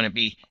region. You want to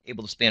be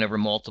able to span over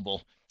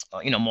multiple,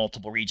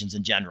 multiple regions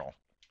in general.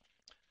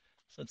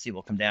 So let's see,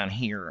 we'll come down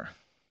here.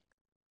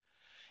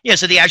 Yeah,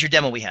 so the Azure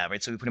demo we have,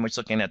 right? So we're pretty much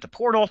looking at the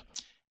portal,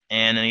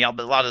 and then a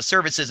lot of the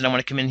services, and I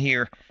want to come in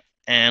here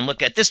and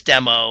look at this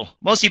demo,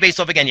 mostly based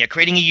off, again,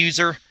 creating a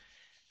user,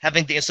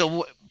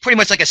 so pretty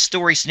much like a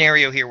story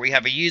scenario here, where you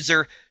have a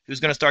user who's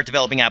going to start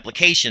developing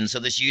applications. So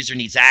this user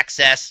needs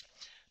access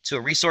to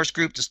a resource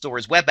group to store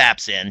his web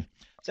apps in.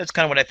 So that's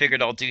kind of what I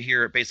figured I'll do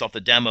here based off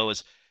the demo,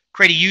 is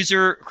create a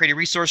user, create a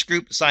resource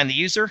group, assign the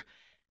user,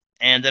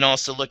 and then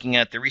also looking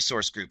at the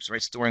resource groups,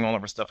 right? Storing all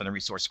of our stuff in the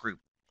resource group.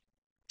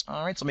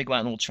 All right, so let me go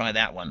out and we'll try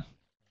that one.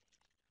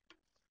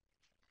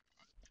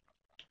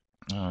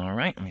 All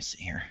right, let me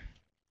see here.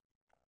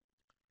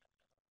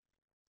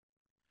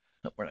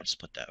 Oh, where did I just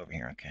put that over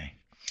here? Okay.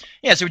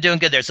 Yeah, so we're doing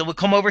good there. So we'll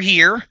come over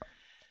here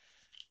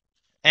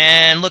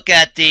and look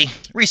at the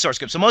resource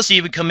group. So most of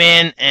you would come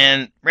in,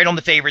 and right on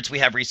the favorites, we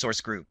have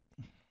resource group.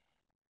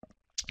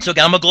 So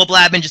again, I'm a global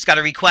admin, just got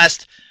a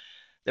request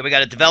that we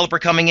got a developer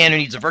coming in who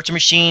needs a virtual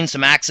machine,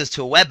 some access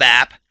to a web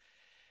app.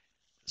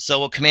 So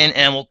we'll come in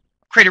and we'll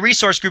create a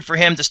resource group for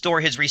him to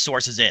store his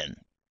resources in.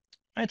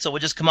 All right, so we'll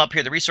just come up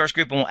here, the resource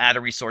group, and we'll add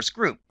a resource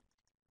group.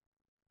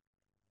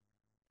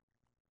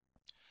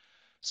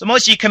 So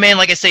most of you come in,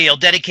 like I say, you'll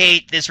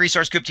dedicate this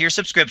resource group to your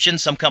subscription.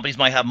 Some companies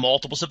might have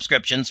multiple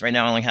subscriptions. Right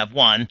now I only have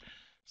one.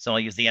 So I'll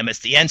use the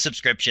MSDN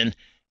subscription,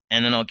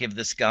 and then I'll give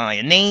this guy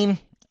a name.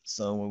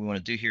 So what we want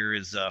to do here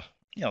is,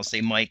 I'll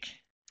say Mike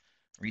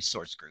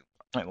Resource Group.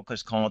 All right, we'll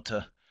just call it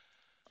to,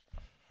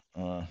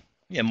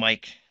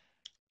 Mike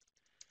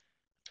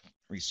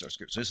Resource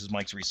Group. So this is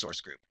Mike's Resource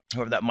Group.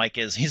 Whoever that Mike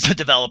is, he's the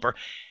developer.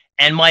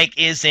 And Mike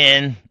is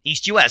in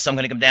East US. So I'm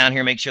going to come down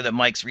here and make sure that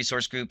Mike's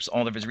resource groups,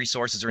 all of his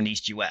resources are in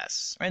East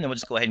US. Right, and then we'll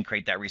just go ahead and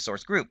create that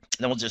resource group. And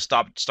then we'll just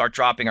start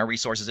dropping our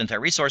resources into our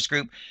resource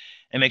group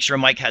and make sure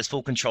Mike has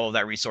full control of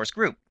that resource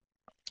group.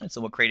 And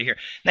so we'll create it here.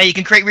 Now you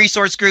can create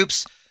resource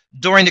groups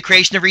during the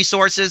creation of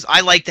resources.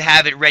 I like to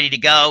have it ready to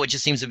go. It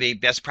just seems to be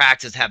best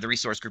practice to have the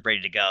resource group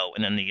ready to go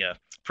and then the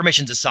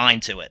permissions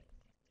assigned to it.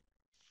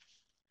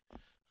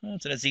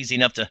 So that's easy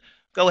enough to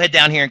go ahead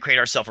down here and create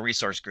ourselves a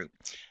resource group.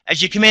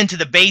 As you come into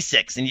the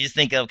basics and you just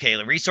think, okay,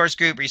 the resource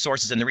group,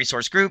 resources in the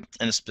resource group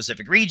in a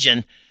specific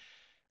region,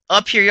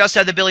 up here you also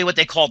have the ability what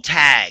they call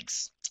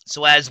tags.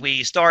 So as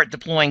we start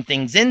deploying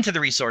things into the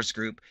resource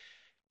group,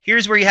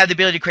 here's where you have the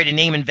ability to create a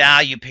name and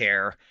value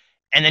pair,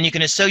 and then you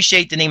can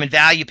associate the name and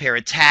value pair,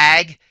 a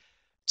tag,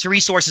 to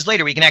resources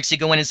later. We can actually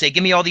go in and say,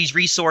 give me all these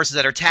resources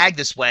that are tagged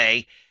this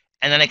way,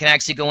 and then I can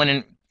actually go in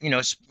and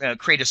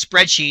create a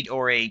spreadsheet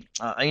or a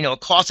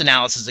cost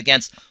analysis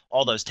against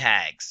all those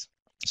tags.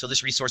 So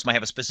this resource might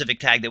have a specific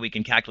tag that we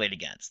can calculate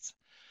against.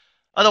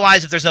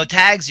 Otherwise, if there's no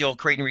tags, you'll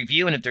create and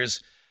review, and if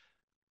there's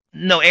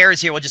no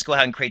errors here, we'll just go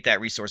ahead and create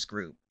that resource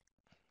group.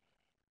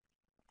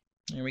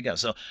 There we go.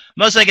 So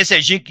most, like I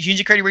said, you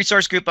can create a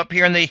resource group up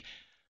here in the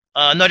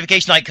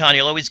notification icon.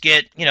 You'll always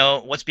get,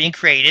 what's being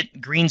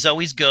created. Green's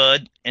always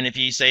good, and if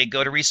you say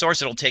go to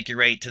resource, it'll take you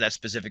right to that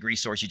specific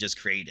resource you just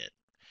created.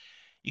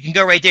 You can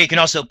go right there. You can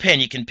also pin.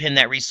 You can pin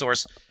that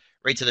resource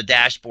right to the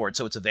dashboard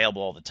so it's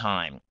available all the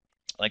time.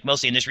 Like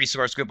mostly in this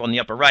resource group on the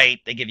upper right,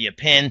 they give you a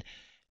pin, and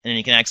then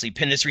you can actually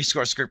pin this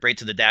resource group right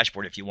to the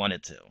dashboard if you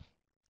wanted to.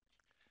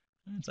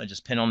 So I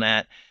just pin on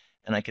that,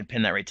 and I can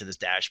pin that right to this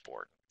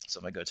dashboard. So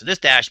if I go to this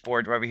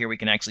dashboard, right over here, we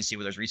can actually see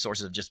where those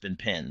resources have just been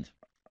pinned.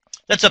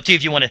 That's up to you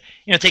if you want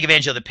to, take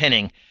advantage of the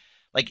pinning.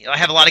 Like I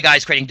have a lot of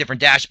guys creating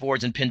different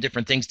dashboards and pin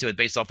different things to it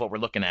based off what we're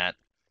looking at.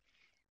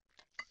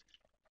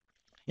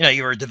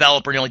 You're a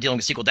developer and you're only dealing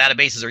with SQL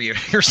databases, or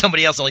you're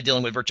somebody else only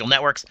dealing with virtual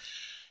networks.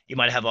 You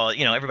might have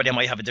everybody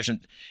might have a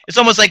different. It's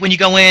almost like when you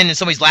go in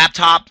somebody's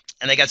laptop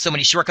and they got so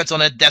many shortcuts on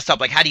the desktop.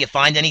 Like, how do you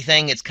find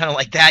anything? It's kind of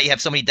like that. You have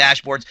so many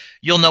dashboards.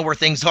 You'll know where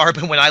things are,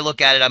 but when I look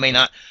at it, I may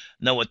not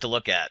know what to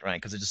look at, right?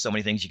 Because there's just so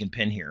many things you can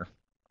pin here.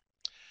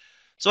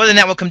 So other than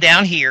that, we'll come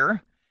down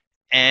here,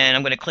 and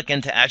I'm going to click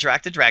into Azure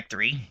Active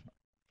Directory.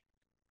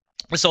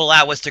 This will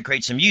allow us to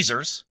create some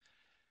users.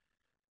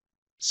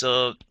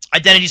 So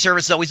identity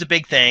service is always a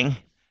big thing.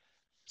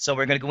 So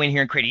we're going to go in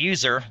here and create a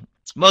user,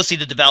 mostly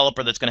the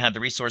developer that's going to have the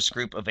resource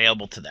group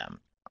available to them.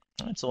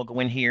 All right, so we'll go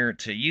in here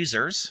to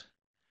users,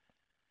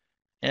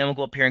 and we'll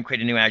go up here and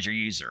create a new Azure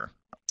user.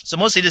 So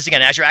mostly this,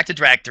 again, Azure Active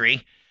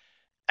Directory.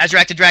 Azure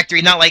Active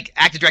Directory, not like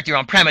Active Directory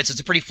on-premise. It's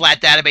a pretty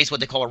flat database, what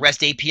they call a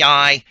REST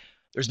API.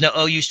 There's no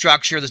OU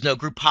structure. There's no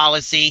group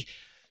policy.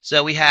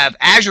 So we have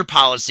Azure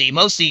policy,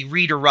 mostly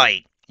read or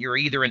write. You're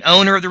either an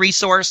owner of the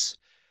resource,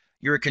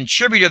 you're a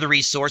contributor of the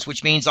resource,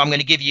 which means I'm going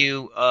to give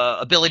you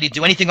ability to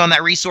do anything on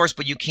that resource,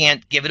 but you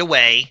can't give it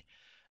away.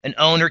 An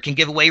owner can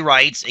give away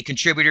rights. A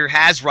contributor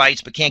has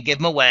rights, but can't give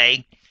them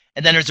away.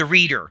 And then there's a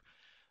reader.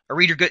 A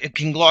reader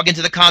can log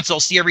into the console,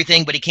 see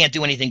everything, but he can't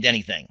do anything to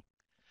anything.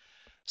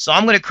 So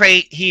I'm going to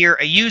create here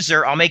a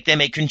user. I'll make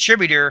them a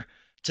contributor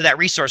to that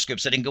resource group,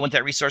 so they can go into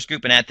that resource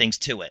group and add things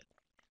to it.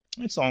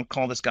 So I'll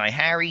call this guy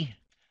Harry.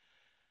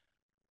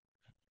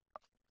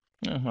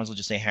 Might as well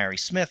just say Harry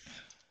Smith.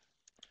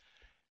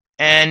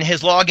 And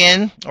his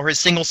login or his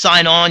single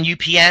sign-on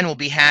UPN will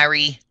be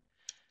Harry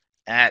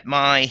at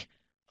my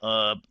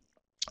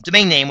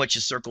domain name, which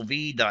is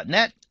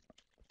circlev.net.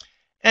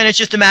 And it's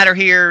just a matter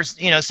here,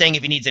 saying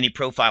if he needs any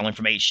profile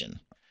information.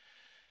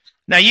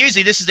 Now,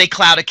 usually this is a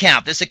cloud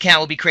account. This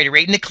account will be created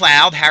right in the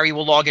cloud. Harry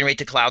will log in right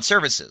to cloud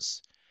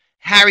services.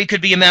 Harry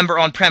could be a member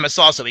on-premise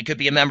also. He could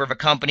be a member of a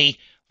company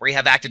where you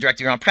have Active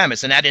Directory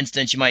on-premise. In that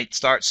instance, you might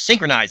start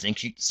synchronizing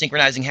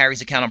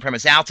Harry's account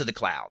on-premise out to the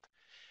cloud.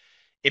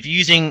 If you're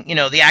using,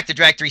 the Active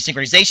Directory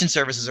synchronization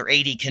services or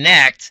AD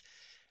Connect,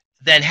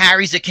 then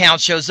Harry's account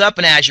shows up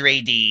in Azure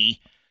AD,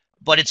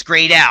 but it's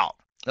grayed out.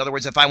 In other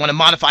words, if I want to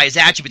modify his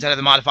attributes, I have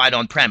to modify it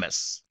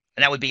on-premise.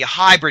 And that would be a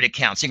hybrid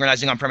account,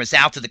 synchronizing on-premise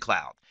out to the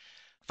cloud.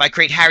 If I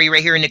create Harry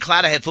right here in the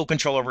cloud, I have full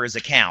control over his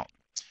account.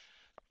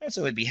 And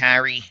so it would be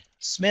Harry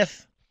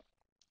Smith.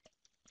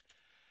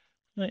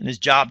 And his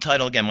job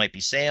title, again, might be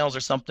sales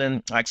or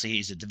something. Actually,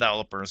 he's a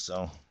developer,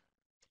 so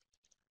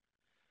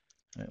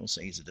we'll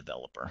say he's a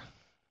developer.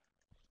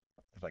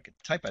 If I could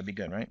type, I'd be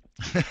good, right?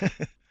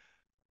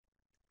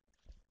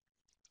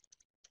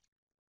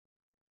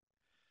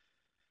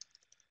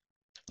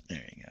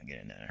 There you go,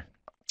 get in there.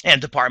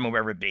 And department,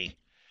 wherever it be.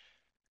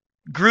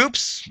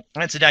 Groups,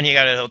 all right, so down here you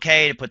got it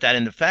okay to put that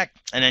into effect.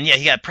 And then, yeah,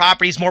 you got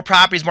properties, more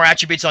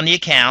attributes on the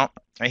account.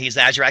 Right, he's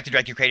the Azure Active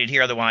Directory created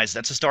here, otherwise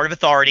that's the start of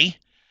authority.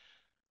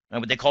 Right,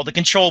 what they call the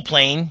control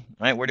plane,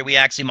 right? Where do we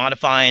actually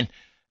modify and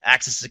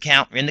access this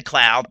account in the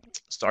cloud?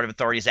 Start of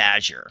authority is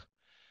Azure.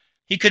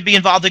 He could be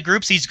involved in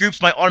groups. These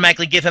groups might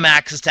automatically give him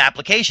access to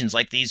applications,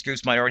 like these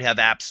groups might already have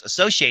apps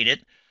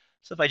associated.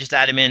 So if I just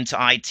add him into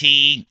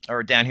IT,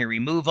 or down here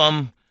remove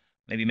them,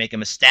 maybe make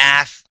him a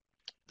staff,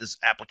 this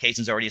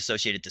application's already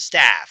associated to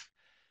staff,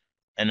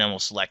 and then we'll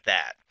select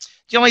that.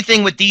 The only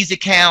thing with these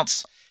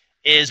accounts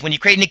is when you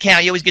create an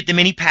account, you always get the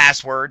mini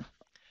password.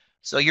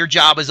 So your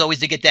job is always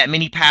to get that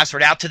mini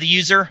password out to the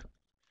user.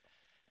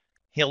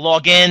 He'll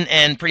log in,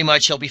 and pretty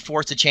much he'll be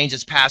forced to change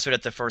his password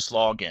at the first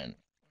login.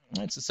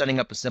 Right, so setting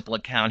up a simple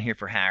account here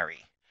for Harry.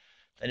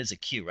 That is a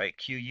Q, right?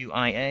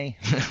 Q-U-I-A?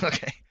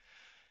 Okay.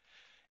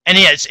 And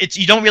yeah, it's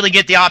you don't really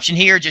get the option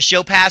here, just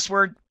show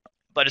password.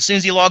 But as soon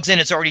as he logs in,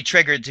 it's already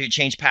triggered to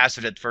change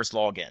password at the first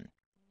login.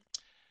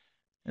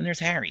 And there's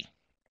Harry.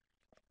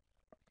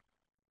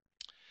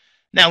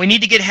 Now, we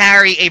need to get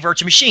Harry a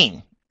virtual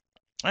machine.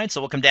 All right, so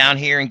we'll come down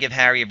here and give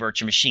Harry a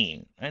virtual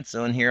machine. All right,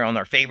 so in here on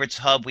our favorites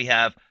hub, we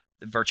have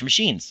the virtual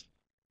machines.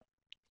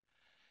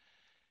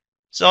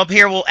 So up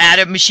here, we'll add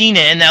a machine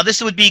in. Now,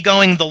 this would be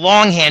going the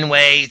longhand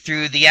way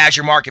through the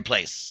Azure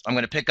Marketplace. I'm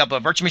going to pick up a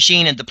virtual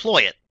machine and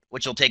deploy it,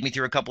 which will take me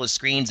through a couple of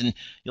screens, and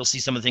you'll see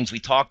some of the things we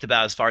talked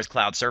about as far as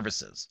cloud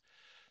services.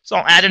 So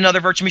I'll add another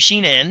virtual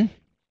machine in.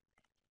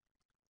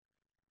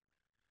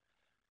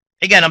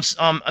 Again,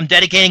 I'm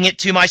dedicating it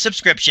to my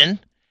subscription.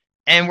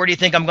 And where do you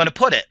think I'm going to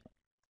put it?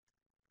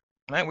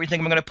 Right, where do you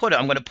think I'm going to put it?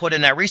 I'm going to put it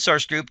in that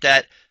resource group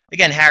that,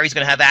 again, Harry's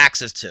going to have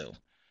access to.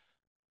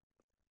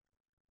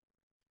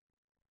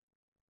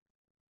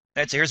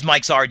 Right, so here's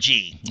Mike's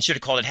RG. You should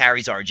have called it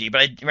Harry's RG, but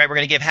right, we're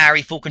going to give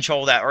Harry full control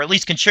of that, or at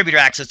least contributor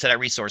access to that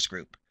resource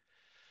group.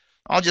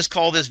 I'll just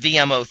call this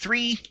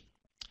VMO3.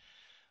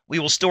 We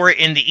will store it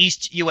in the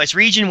East US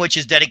region, which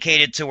is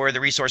dedicated to where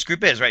the resource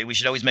group is, right? We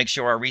should always make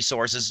sure our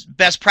resources,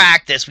 best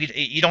practice,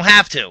 you don't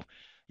have to.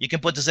 You can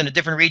put this in a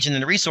different region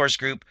than the resource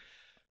group,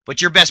 but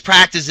your best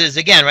practice is,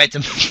 again, right,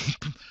 to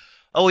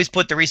always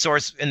put the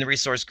resource in the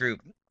resource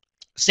group.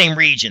 Same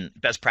region,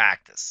 best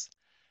practice.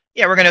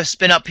 Yeah, we're going to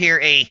spin up here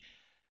a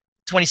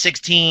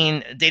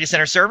 2016 data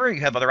center server.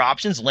 You have other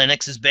options.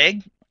 Linux is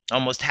big.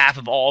 Almost half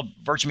of all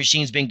virtual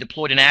machines being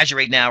deployed in Azure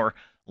right now are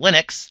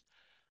Linux,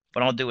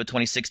 but I'll do a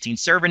 2016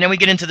 server. And then we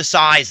get into the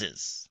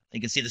sizes.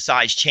 You can see the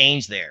size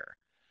change there.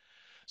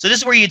 So this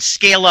is where you'd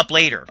scale up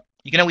later.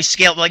 You can always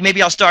scale, like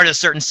maybe I'll start at a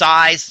certain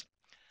size.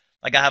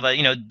 Like I have a,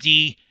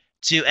 D2S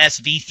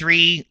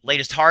V3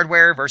 latest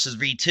hardware versus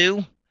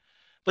V2.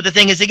 But the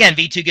thing is, again,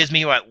 V2 gives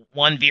me what,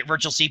 one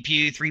virtual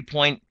CPU,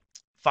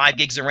 3.5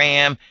 gigs of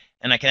RAM,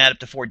 and I can add up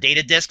to 4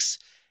 data disks.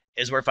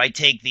 Is where if I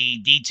take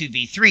the D2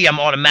 V3, I'm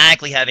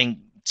automatically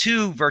having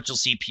 2 virtual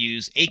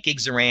CPUs, 8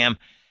 gigs of RAM,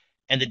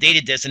 and the data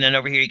disk. And then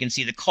over here you can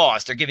see the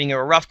cost. They're giving you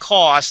a rough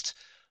cost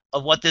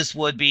of what this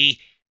would be,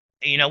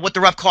 what the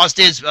rough cost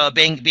is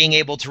being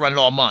able to run it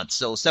all month.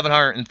 So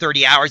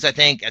 730 hours, I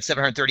think. At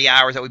 730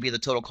 hours, that would be the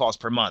total cost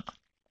per month.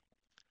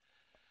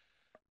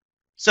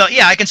 So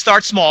yeah, I can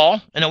start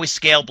small and always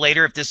scale up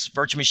later if this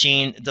virtual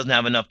machine doesn't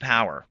have enough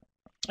power.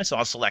 So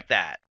I'll select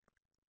that.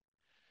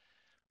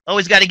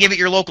 Always got to give it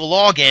your local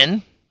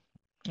login.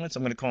 So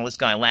I'm going to call this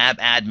guy lab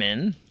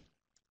admin.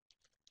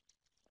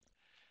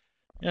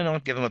 And I'll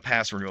give him a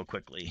password real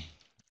quickly.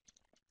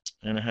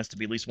 And it has to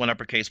be at least one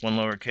uppercase, one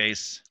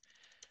lowercase.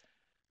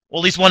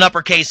 Well, at least one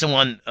uppercase and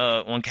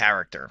one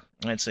character.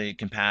 Right, so you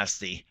can pass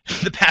the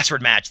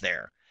password match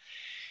there.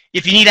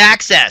 If you need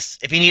access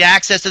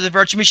to the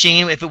virtual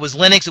machine, if it was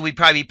Linux, it would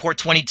probably be port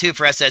 22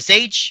 for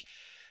SSH.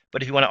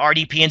 But if you want to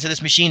RDP into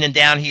this machine, then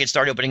down here, you'd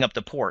start opening up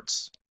the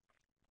ports.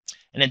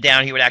 And then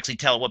down here would actually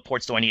tell what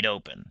ports do I need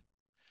open.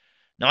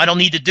 Now, I don't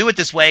need to do it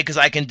this way because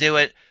I can do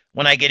it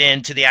when I get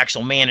into the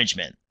actual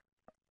management.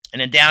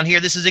 And then down here,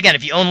 this is, again,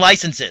 if you own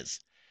licenses.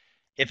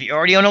 If you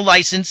already own a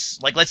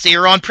license, like let's say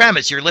you're on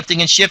premise, you're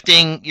lifting and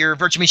shifting your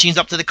virtual machines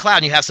up to the cloud,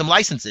 and you have some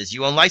licenses.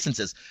 You own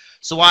licenses.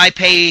 So why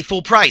pay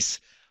full price?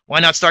 Why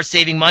not start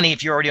saving money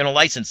if you're already on a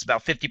license?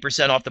 About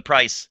 50% off the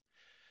price.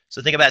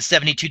 So think about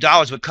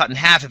 $72 would cut in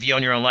half if you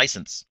own your own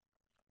license.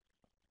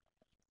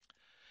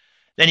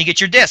 Then you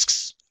get your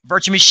disks.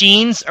 Virtual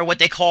machines are what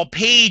they call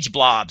page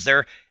blobs.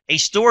 They're a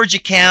storage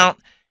account,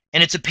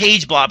 and it's a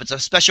page blob. It's a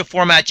special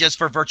format just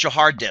for virtual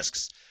hard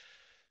disks.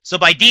 So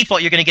by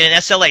default, you're going to get an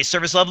SLA,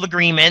 service level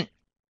agreement,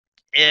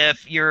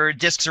 if your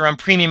disks are on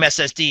premium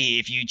SSD.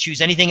 If you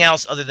choose anything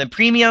else other than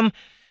premium,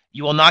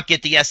 you will not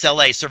get the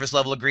SLA, service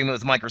level agreement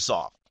with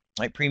Microsoft.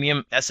 Right?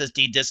 Premium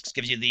SSD disks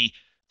gives you the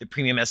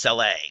premium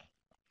SLA.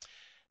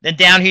 Then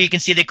down here, you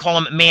can see they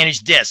call them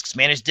managed disks.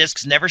 Managed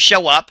disks never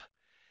show up.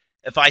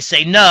 If I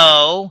say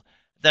no,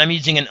 then I'm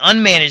using an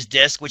unmanaged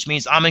disk, which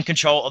means I'm in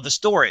control of the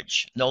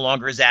storage. No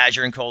longer is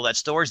Azure in control of that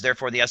storage,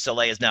 therefore the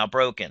SLA is now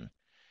broken.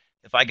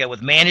 If I go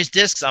with managed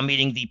disks, I'm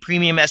meeting the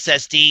premium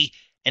SSD,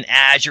 and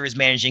Azure is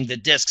managing the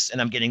disks, and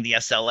I'm getting the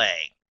SLA.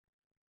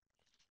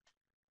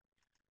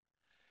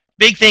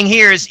 Big thing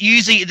here is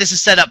usually this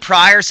is set up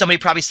prior. Somebody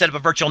probably set up a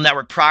virtual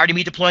network prior to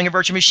me deploying a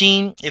virtual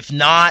machine. If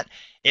not,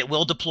 it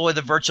will deploy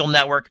the virtual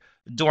network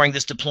during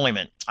this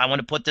deployment. I want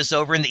to put this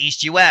over in the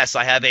East US.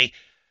 I have a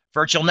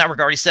virtual network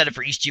already set up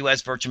for East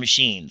US virtual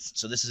machines.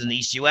 So this is in the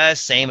East US,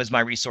 same as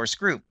my resource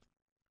group.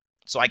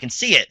 So I can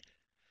see it.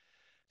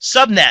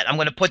 Subnet, I'm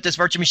going to put this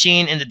virtual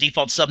machine in the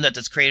default subnet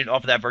that's created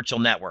off of that virtual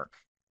network.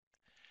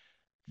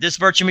 This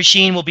virtual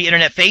machine will be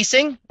internet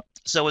facing,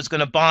 so it's going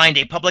to bind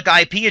a public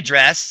IP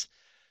address.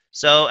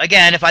 So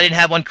again, if I didn't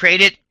have one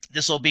created,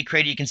 this will be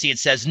created. You can see it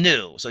says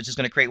new. So it's just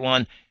going to create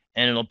one,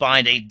 and it'll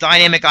bind a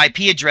dynamic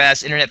IP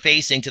address, internet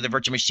facing, to the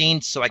virtual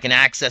machine so I can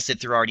access it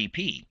through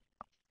RDP.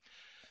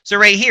 So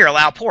right here,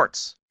 allow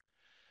ports.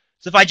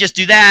 So if I just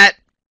do that,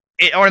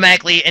 it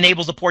automatically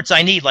enables the ports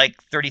I need,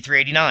 like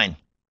 3389.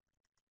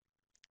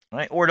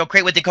 Right? Or it'll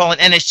create what they call an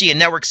NSG, a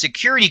network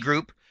security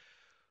group,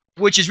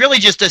 which is really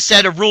just a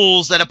set of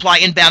rules that apply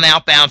inbound,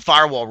 outbound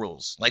firewall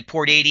rules, like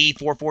port 80,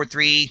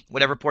 443,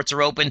 whatever ports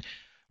are open.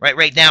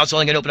 Right now, it's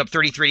only going to open up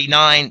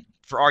 3389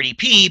 for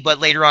RDP, but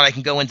later on, I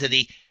can go into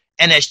the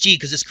NSG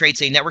because this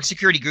creates a network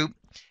security group,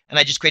 and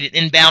I just create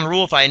an inbound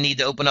rule. If I need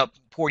to open up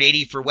port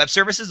 80 for web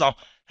services, I'll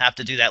have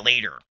to do that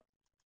later.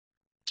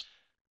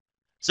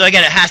 So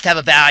again, it has to have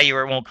a value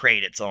or it won't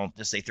create it, so I'll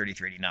just say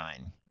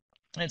 3389.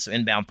 And so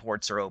inbound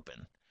ports are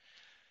open.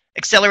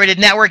 Accelerated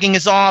networking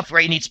is off,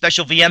 right? You need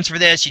special VMs for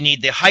this. You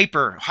need the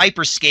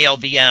hyperscale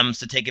VMs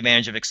to take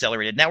advantage of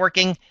accelerated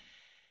networking.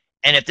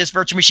 And if this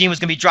virtual machine was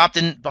going to be dropped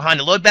in behind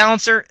a load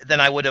balancer, then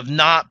I would have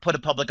not put a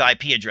public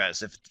IP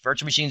address. If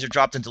virtual machines are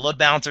dropped into load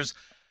balancers,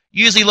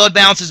 usually load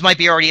balancers might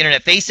be already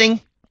internet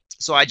facing.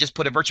 So I just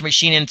put a virtual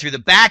machine in through the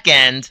back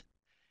end,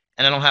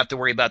 and I don't have to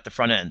worry about the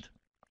front end.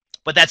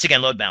 But that's,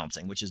 again, load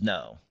balancing, which is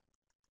no.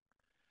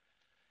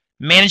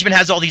 Management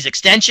has all these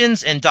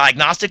extensions and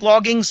diagnostic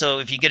logging, so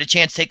if you get a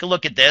chance, take a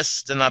look at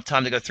this. There's enough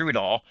time to go through it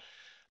all.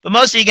 But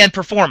mostly, again,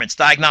 performance,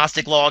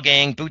 diagnostic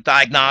logging, boot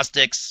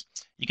diagnostics.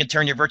 You can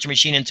turn your virtual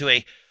machine into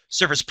a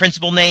service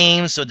principal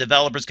name, so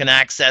developers can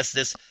access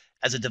this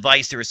as a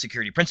device through a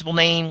security principal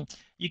name.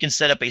 You can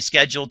set up a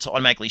schedule to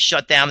automatically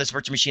shut down this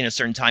virtual machine at a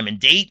certain time and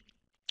date,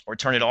 or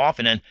turn it off,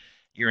 and then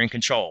you're in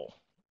control.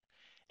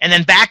 And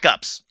then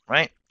backups,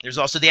 right? There's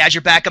also the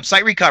Azure Backup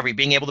Site Recovery,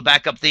 being able to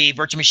back up the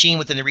virtual machine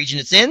within the region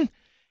it's in,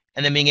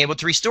 and then being able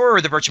to restore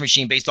the virtual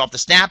machine based off the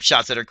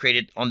snapshots that are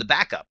created on the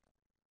backup.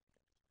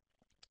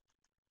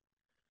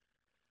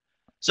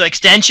 So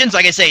extensions,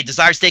 like I say,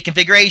 desired state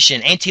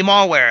configuration,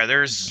 anti-malware.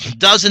 There's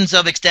dozens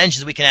of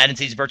extensions we can add into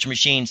these virtual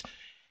machines.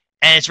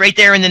 And it's right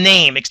there in the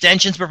name.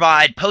 Extensions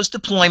provide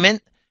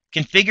post-deployment,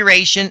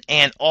 configuration,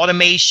 and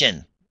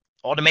automation.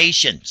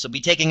 Automation. So be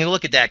taking a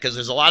look at that because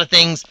there's a lot of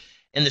things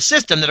in the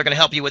system that are going to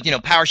help you with,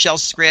 PowerShell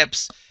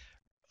scripts,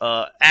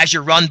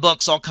 Azure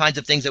runbooks, all kinds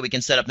of things that we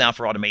can set up now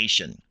for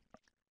automation.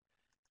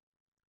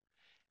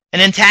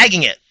 And then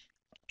tagging it,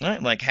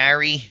 right? Like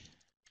Harry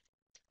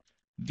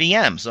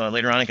VM. So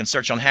later on I can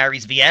search on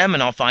Harry's VM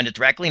and I'll find it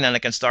directly, and then I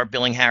can start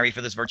billing Harry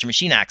for this virtual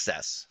machine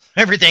access.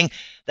 Everything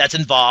that's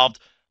involved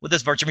with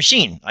this virtual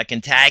machine. I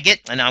can tag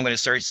it, and now I'm going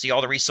to see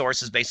all the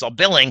resources based on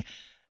billing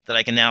that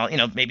I can now,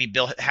 maybe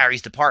bill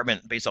Harry's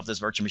department based off this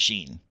virtual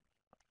machine.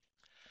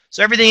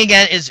 So everything,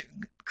 again, is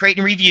create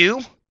and review.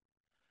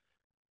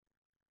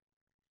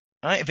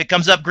 All right, if it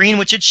comes up green,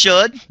 which it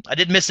should, I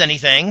didn't miss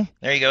anything.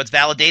 There you go. It's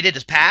validated.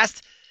 It's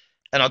passed.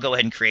 And I'll go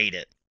ahead and create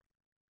it.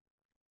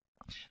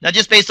 Now,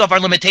 just based off our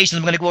limitations,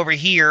 I'm going to go over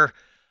here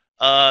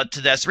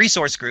to this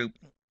resource group.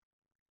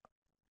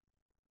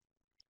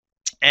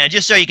 And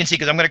just so you can see,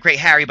 because I'm going to create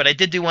Harry, but I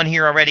did do one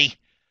here already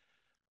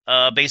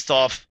based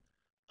off,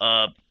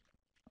 I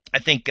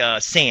think,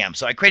 Sam.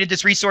 So I created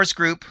this resource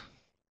group.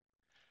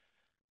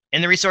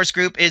 In the resource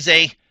group is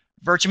a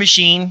virtual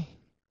machine.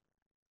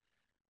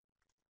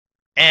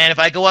 And if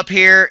I go up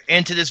here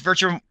into this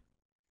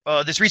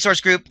this resource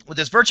group with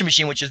this virtual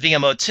machine, which is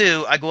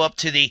VMO2, I go up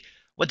to the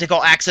what they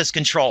call access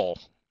control.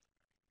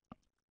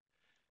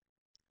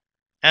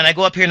 And I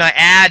go up here and I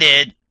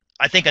added,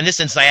 I think in this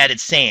instance I added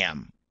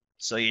Sam.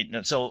 So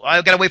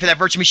I've got to wait for that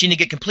virtual machine to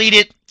get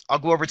completed. I'll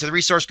go over to the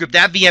resource group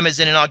that VM is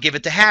in, and I'll give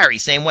it to Harry.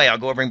 Same way, I'll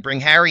go over and bring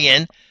Harry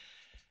in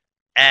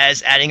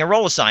as adding a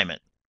role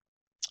assignment.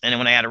 And then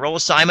when I add a role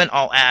assignment,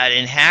 I'll add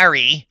in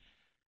Harry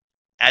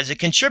as a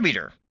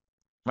contributor,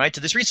 right, to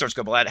this resource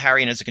group. I'll add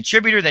Harry in as a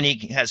contributor. Then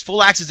he has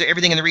full access to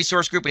everything in the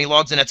resource group, and he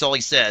logs in. That's all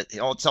he says.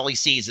 That's all he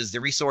sees is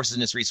the resources in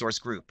this resource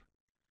group.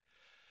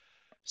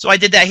 So I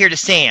did that here to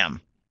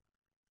Sam.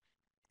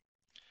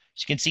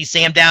 As you can see,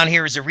 Sam down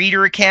here is a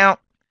reader account.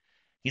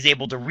 He's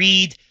able to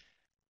read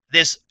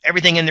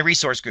everything in the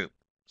resource group.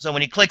 So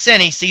when he clicks in,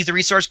 he sees the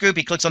resource group.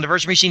 He clicks on the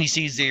virtual machine. He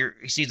sees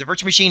the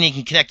virtual machine. He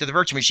can connect to the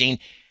virtual machine.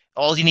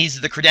 All he needs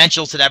is the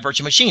credentials to that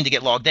virtual machine to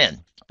get logged in.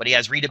 But he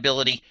has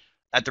readability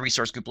at the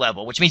resource group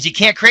level, which means he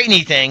can't create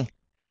anything.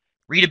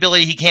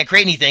 Readability, he can't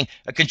create anything.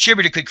 A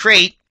contributor could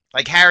create,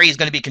 like Harry is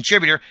going to be a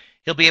contributor.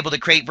 He'll be able to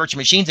create virtual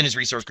machines in his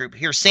resource group.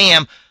 Here,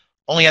 Sam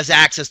only has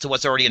access to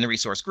what's already in the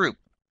resource group.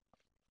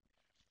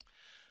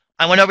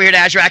 I went over here to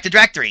Azure Active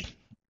Directory.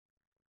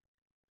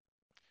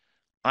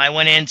 I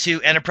went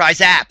into Enterprise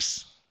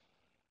Apps.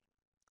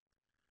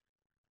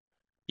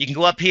 You can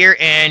go up here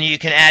and you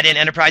can add in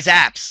Enterprise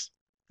Apps.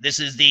 This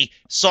is the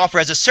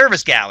software as a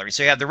service gallery.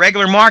 So you have the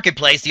regular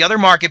marketplace, the other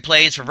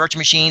marketplace for virtual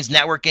machines,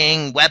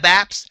 networking, web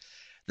apps.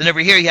 Then over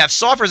here you have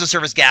software as a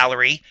service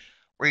gallery,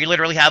 where you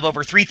literally have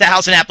over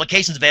 3,000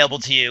 applications available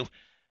to you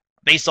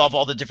based off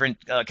all the different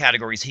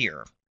categories here.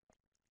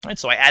 All right,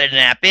 so I added an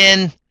app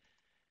in,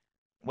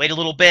 wait a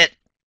little bit,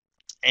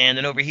 and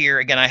then over here,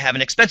 again, I have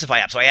an Expensify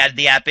app. So I added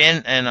the app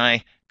in, and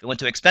I go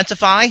into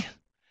Expensify,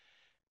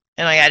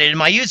 and I added in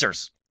my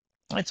users.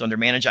 All right, so under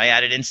Manage, I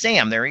added in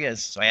Sam. There he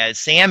is. So I added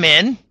Sam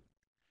in.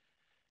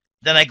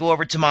 Then I go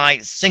over to my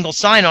single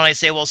sign-on. I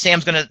say, well,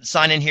 Sam's going to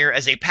sign in here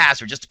as a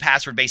password, just a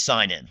password-based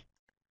sign-in.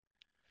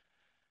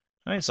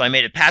 All right, so I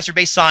made a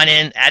password-based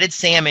sign-in, added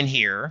Sam in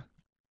here,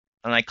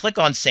 and I click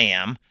on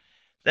Sam.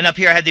 Then up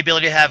here, I had the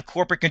ability to have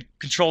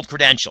corporate-controlled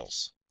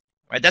credentials.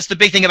 All right, that's the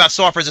big thing about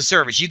software as a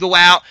service. You go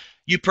out,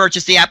 you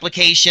purchase the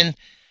application,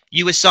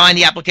 you assign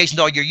the application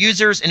to all your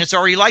users, and it's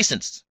already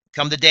licensed.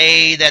 Come the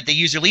day that the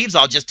user leaves,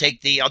 I'll just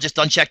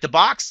uncheck the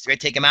box, right,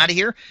 take them out of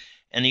here,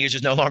 and the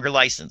user's no longer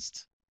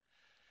licensed.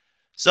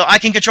 So I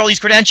can control these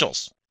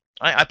credentials.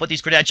 I put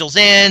these credentials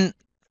in,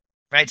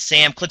 right?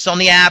 Sam clicks on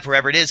the app,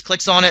 wherever it is,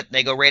 clicks on it,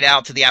 they go right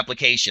out to the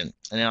application.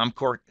 And then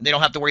they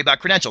don't have to worry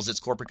about credentials,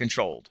 it's corporate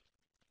controlled.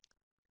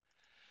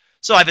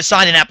 So I've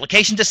assigned an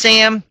application to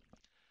Sam,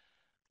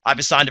 I've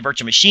assigned a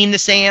virtual machine to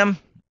Sam,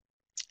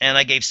 and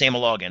I gave Sam a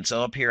login.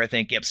 So up here, I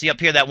think, yep, see up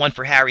here, that one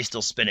for Harry's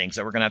still spinning,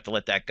 so we're going to have to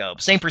let that go.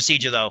 Same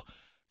procedure, though,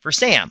 for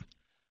Sam.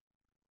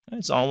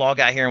 Right, so I'll log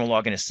out here and we'll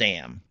log in as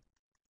Sam.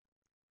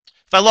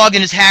 If I log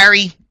in as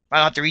Harry, I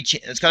don't have to reach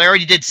it. It's because I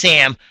already did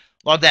Sam.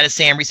 Log that as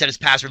Sam, reset his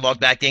password, log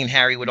back in.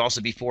 Harry would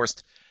also be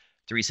forced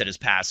to reset his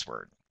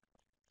password.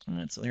 All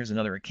right, so here's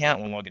another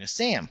account. We'll log in as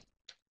Sam.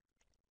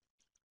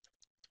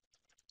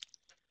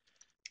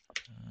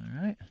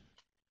 All right.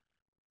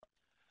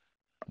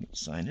 Get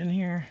signed in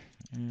here.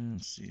 And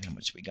let's see how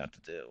much we got to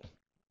do.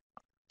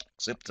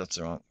 Oops, that's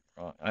the wrong.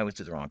 I always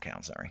did the wrong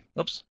account, sorry.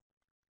 Oops.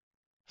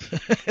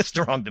 It's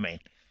the wrong domain.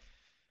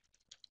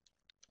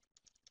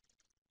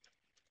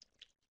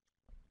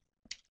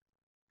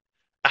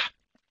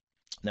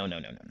 No.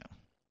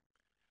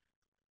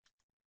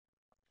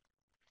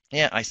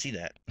 Yeah, I see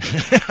that.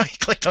 I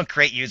clicked on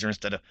create user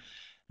instead of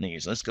new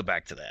user. Let's go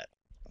back to that.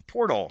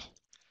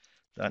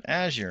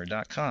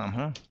 Portal.azure.com,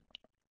 huh?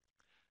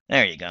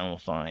 There you go. We'll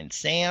find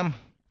Sam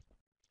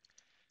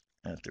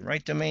at the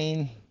right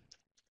domain.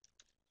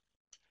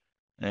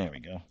 There we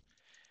go.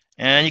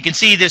 And you can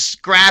see this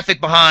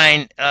graphic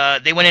behind.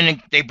 They went in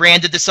and they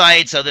branded the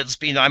site, so that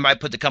I might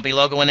put the company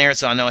logo in there,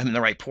 so I know I'm in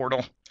the right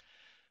portal.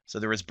 So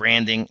there is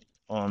branding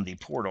on the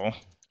portal.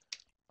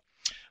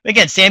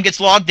 Again, Sam gets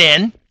logged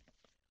in.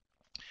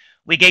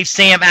 We gave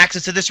Sam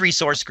access to this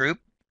resource group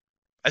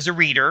as a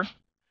reader.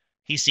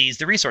 He sees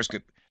the resource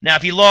group. Now,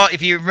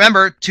 if you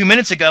remember 2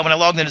 minutes ago when I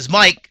logged in as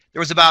Mike, there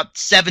was about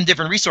 7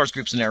 different resource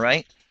groups in there,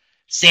 right?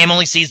 Sam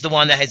only sees the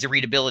one that has the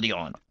readability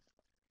on.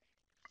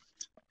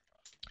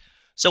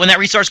 So in that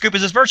resource group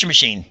is this virtual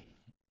machine.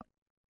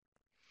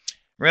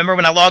 Remember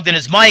when I logged in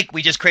as Mike,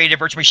 we just created a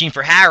virtual machine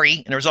for Harry,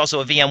 and there was also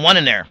a VM1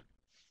 in there.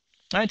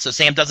 All right, so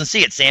Sam doesn't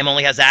see it. Sam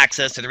only has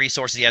access to the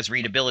resources he has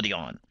readability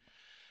on.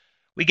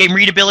 We gave him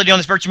readability on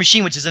this virtual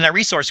machine, which is in that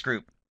resource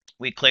group.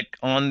 We click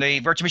on the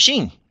virtual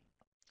machine.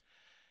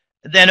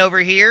 Then over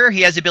here,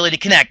 he has the ability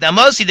to connect. Now,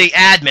 mostly the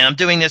admin, I'm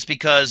doing this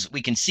because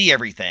we can see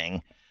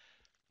everything.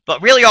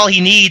 But really all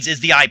he needs is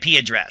the IP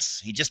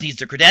address. He just needs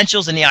the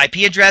credentials and the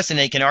IP address, and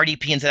then he can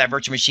RDP into that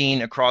virtual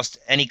machine across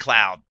any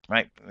cloud,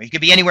 right? He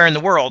could be anywhere in the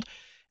world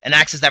and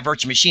access that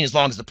virtual machine as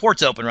long as the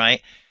port's open,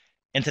 right,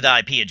 into the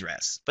IP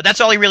address. But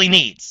that's all he really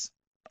needs.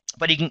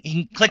 But he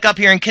can click up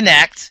here and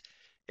connect.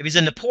 If he's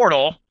in the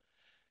portal,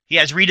 he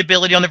has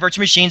readability on the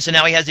virtual machine, so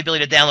now he has the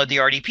ability to download the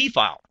RDP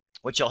file,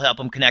 which will help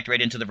him connect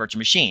right into the virtual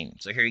machine.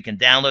 So here you can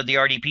download the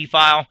RDP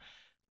file,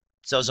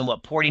 shows him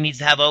what port he needs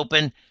to have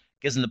open,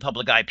 gives him the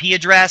public IP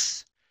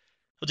address.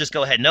 He'll just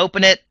go ahead and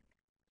open it,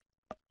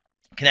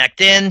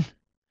 connect in,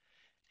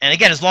 and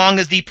again, as long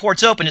as the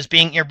port's open,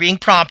 you're being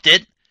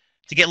prompted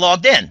to get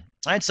logged in.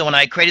 All right, so when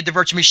I created the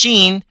virtual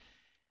machine,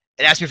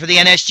 it asked me for the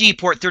NSG.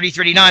 Port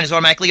 3039 is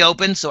automatically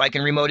open, so I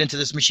can remote into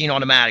this machine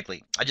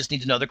automatically. I just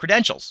need to know the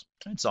credentials.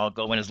 All right, so I'll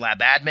go in as lab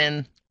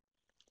admin.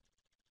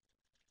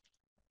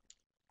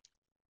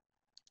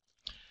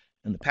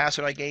 And the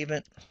password I gave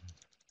it.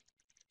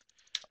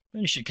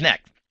 And you should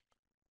connect.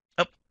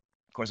 Oh,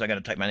 of course I got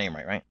to type my name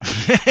right?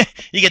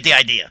 You get the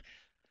idea.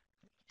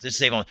 Just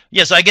save on.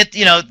 Yeah, so I get,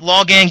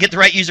 log in, get the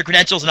right user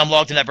credentials, and I'm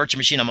logged in that virtual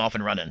machine. I'm off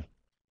and running.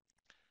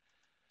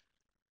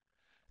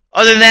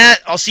 Other than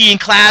that, I'll see you in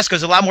class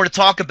because there's a lot more to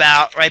talk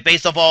about, right,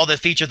 based off all the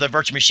features of the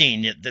virtual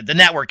machine. The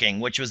networking,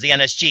 which was the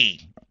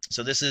NSG.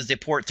 So this is the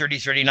port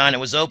 3039 that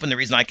was open, the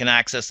reason I can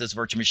access this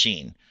virtual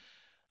machine.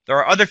 There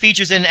are other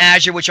features in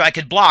Azure which I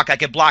could block. I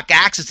could block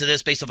access to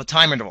this based off a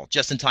time interval.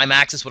 Just-in-time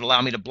access would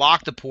allow me to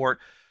block the port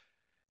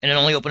and it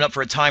only open up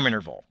for a time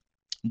interval.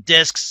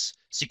 Disks,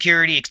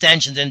 security,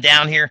 extensions, and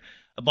down here,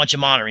 a bunch of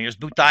monitoring. There's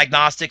boot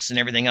diagnostics and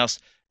everything else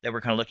that we're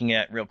kind of looking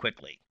at real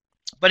quickly.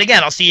 But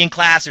again, I'll see you in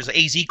class. There's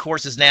AZ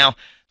courses now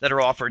that are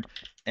offered,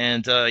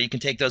 and you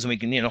can take those and we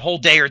can, a whole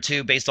day or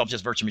two based off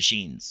just virtual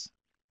machines.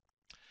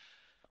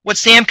 What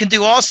Sam can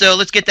do also,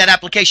 let's get that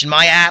application,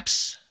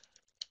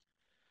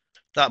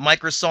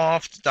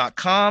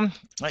 myapps.microsoft.com.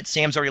 Right,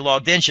 Sam's already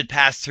logged in, should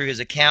pass through his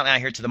account now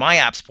here to the My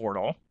Apps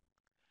portal.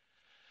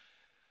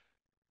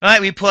 All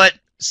right, we put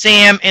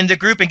Sam in the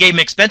group and gave him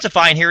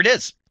Expensify, and here it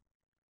is.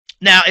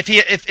 Now,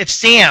 if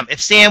Sam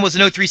was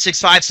an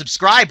O365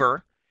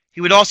 subscriber, he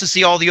would also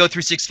see all the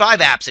O365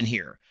 apps in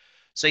here.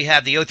 So you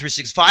have the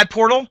O365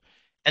 portal,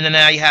 and then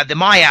now you have the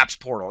My Apps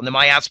portal. And the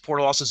My Apps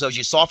portal also shows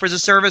you software as a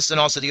service and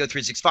also the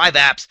O365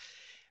 apps,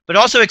 but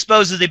also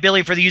exposes the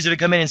ability for the user to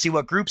come in and see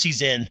what groups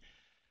he's in.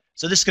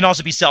 So this can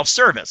also be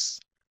self-service.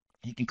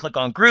 He can click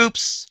on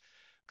groups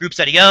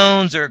that he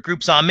owns, or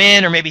groups I'm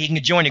in, or maybe he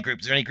can join a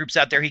group. Is there any groups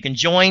out there he can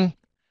join?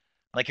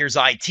 Like here's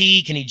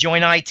IT. Can he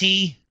join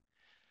IT?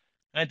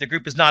 Right, the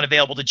group is not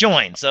available to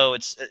join. So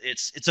it's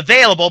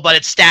available, but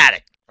it's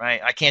static.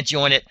 Right? I can't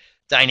join it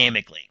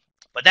dynamically.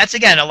 But that's,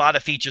 again, a lot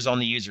of features on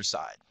the user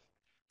side.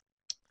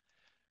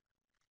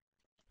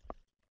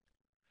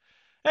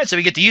 All right, so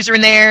we get the user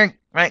in there,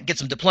 right? Get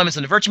some deployments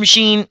in the virtual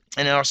machine,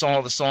 and then also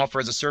all the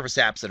software as a service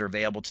apps that are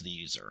available to the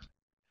user.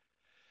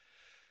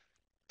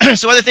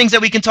 So other things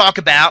that we can talk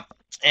about,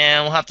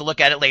 and we'll have to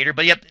look at it later.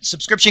 But yep,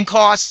 subscription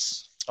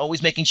costs,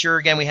 always making sure,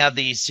 again, we have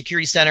the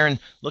security center and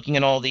looking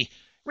at all the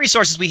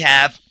resources we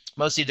have.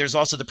 Mostly there's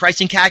also the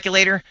pricing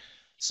calculator.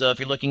 So if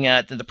you're looking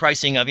at the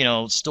pricing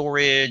of,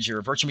 storage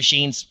or virtual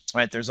machines,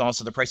 right, there's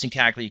also the pricing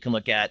calculator you can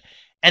look at.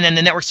 And then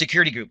the network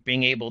security group,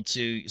 being able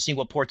to see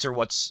what ports are,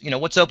 what's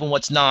open,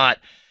 what's not,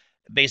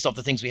 based off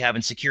the things we have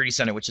in Security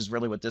Center, which is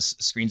really what this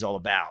screen's all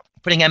about.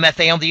 Putting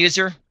MFA on the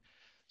user.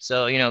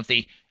 So, if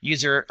the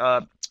user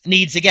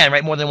needs, again,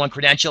 right, more than one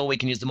credential, we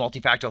can use the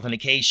multi-factor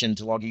authentication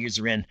to log a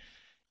user in.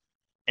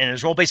 And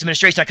there's role-based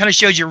administration. I kind of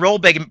showed you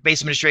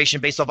role-based administration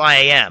based off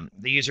IAM,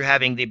 the user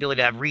having the ability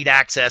to have read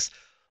access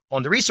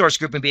on the resource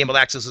group and be able to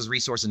access this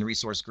resource in the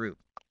resource group.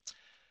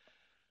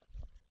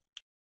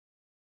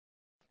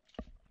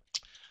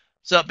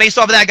 So based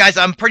off of that, guys,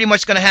 I'm pretty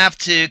much going to have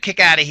to kick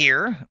out of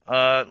here.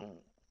 And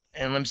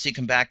let me see,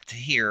 come back to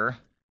here.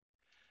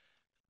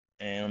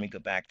 And let me go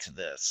back to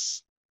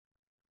this.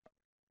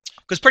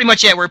 Because pretty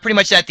much, yeah, we're pretty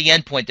much at the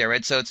end point there,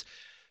 right? So it's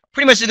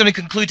pretty much going to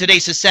conclude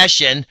today's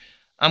session.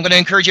 I'm going to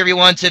encourage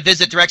everyone to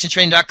visit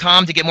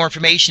directionstraining.com to get more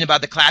information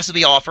about the classes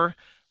we offer.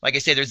 Like I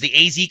say, there's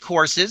the AZ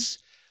courses.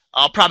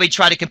 I'll probably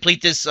try to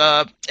complete this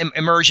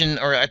immersion,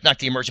 or not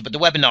the immersion, but the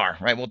webinar,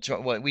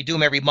 right? We do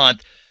them every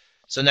month.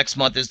 So next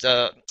month is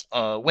the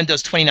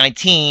Windows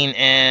 2019,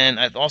 and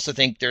I also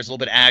think there's a little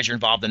bit of Azure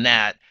involved in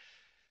that.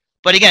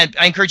 But again,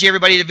 I encourage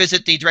everybody to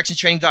visit the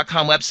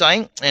directionstraining.com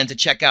website and to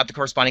check out the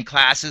corresponding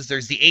classes.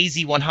 There's the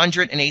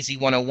AZ100 and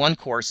AZ101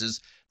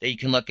 courses that you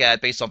can look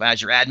at based off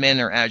Azure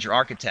Admin or Azure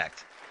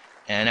Architect.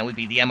 And that would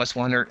be the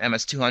MS100,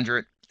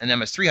 MS200, and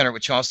MS300,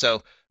 which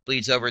also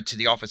bleeds over to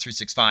the Office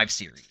 365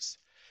 series.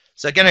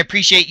 So again, I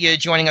appreciate you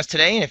joining us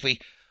today, and if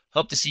we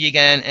hope to see you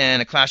again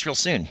in a class real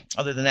soon.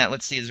 Other than that,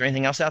 let's see, is there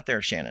anything else out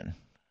there, Shannon?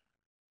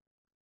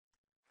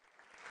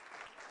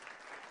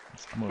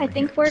 I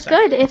think we're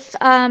good. If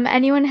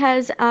anyone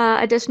has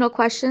additional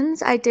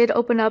questions, I did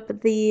open up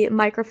the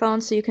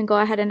microphone so you can go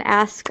ahead and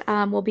ask.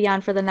 We'll be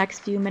on for the next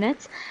few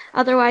minutes.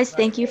 Otherwise,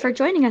 thank you for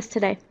joining us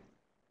today.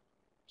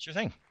 Sure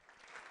thing.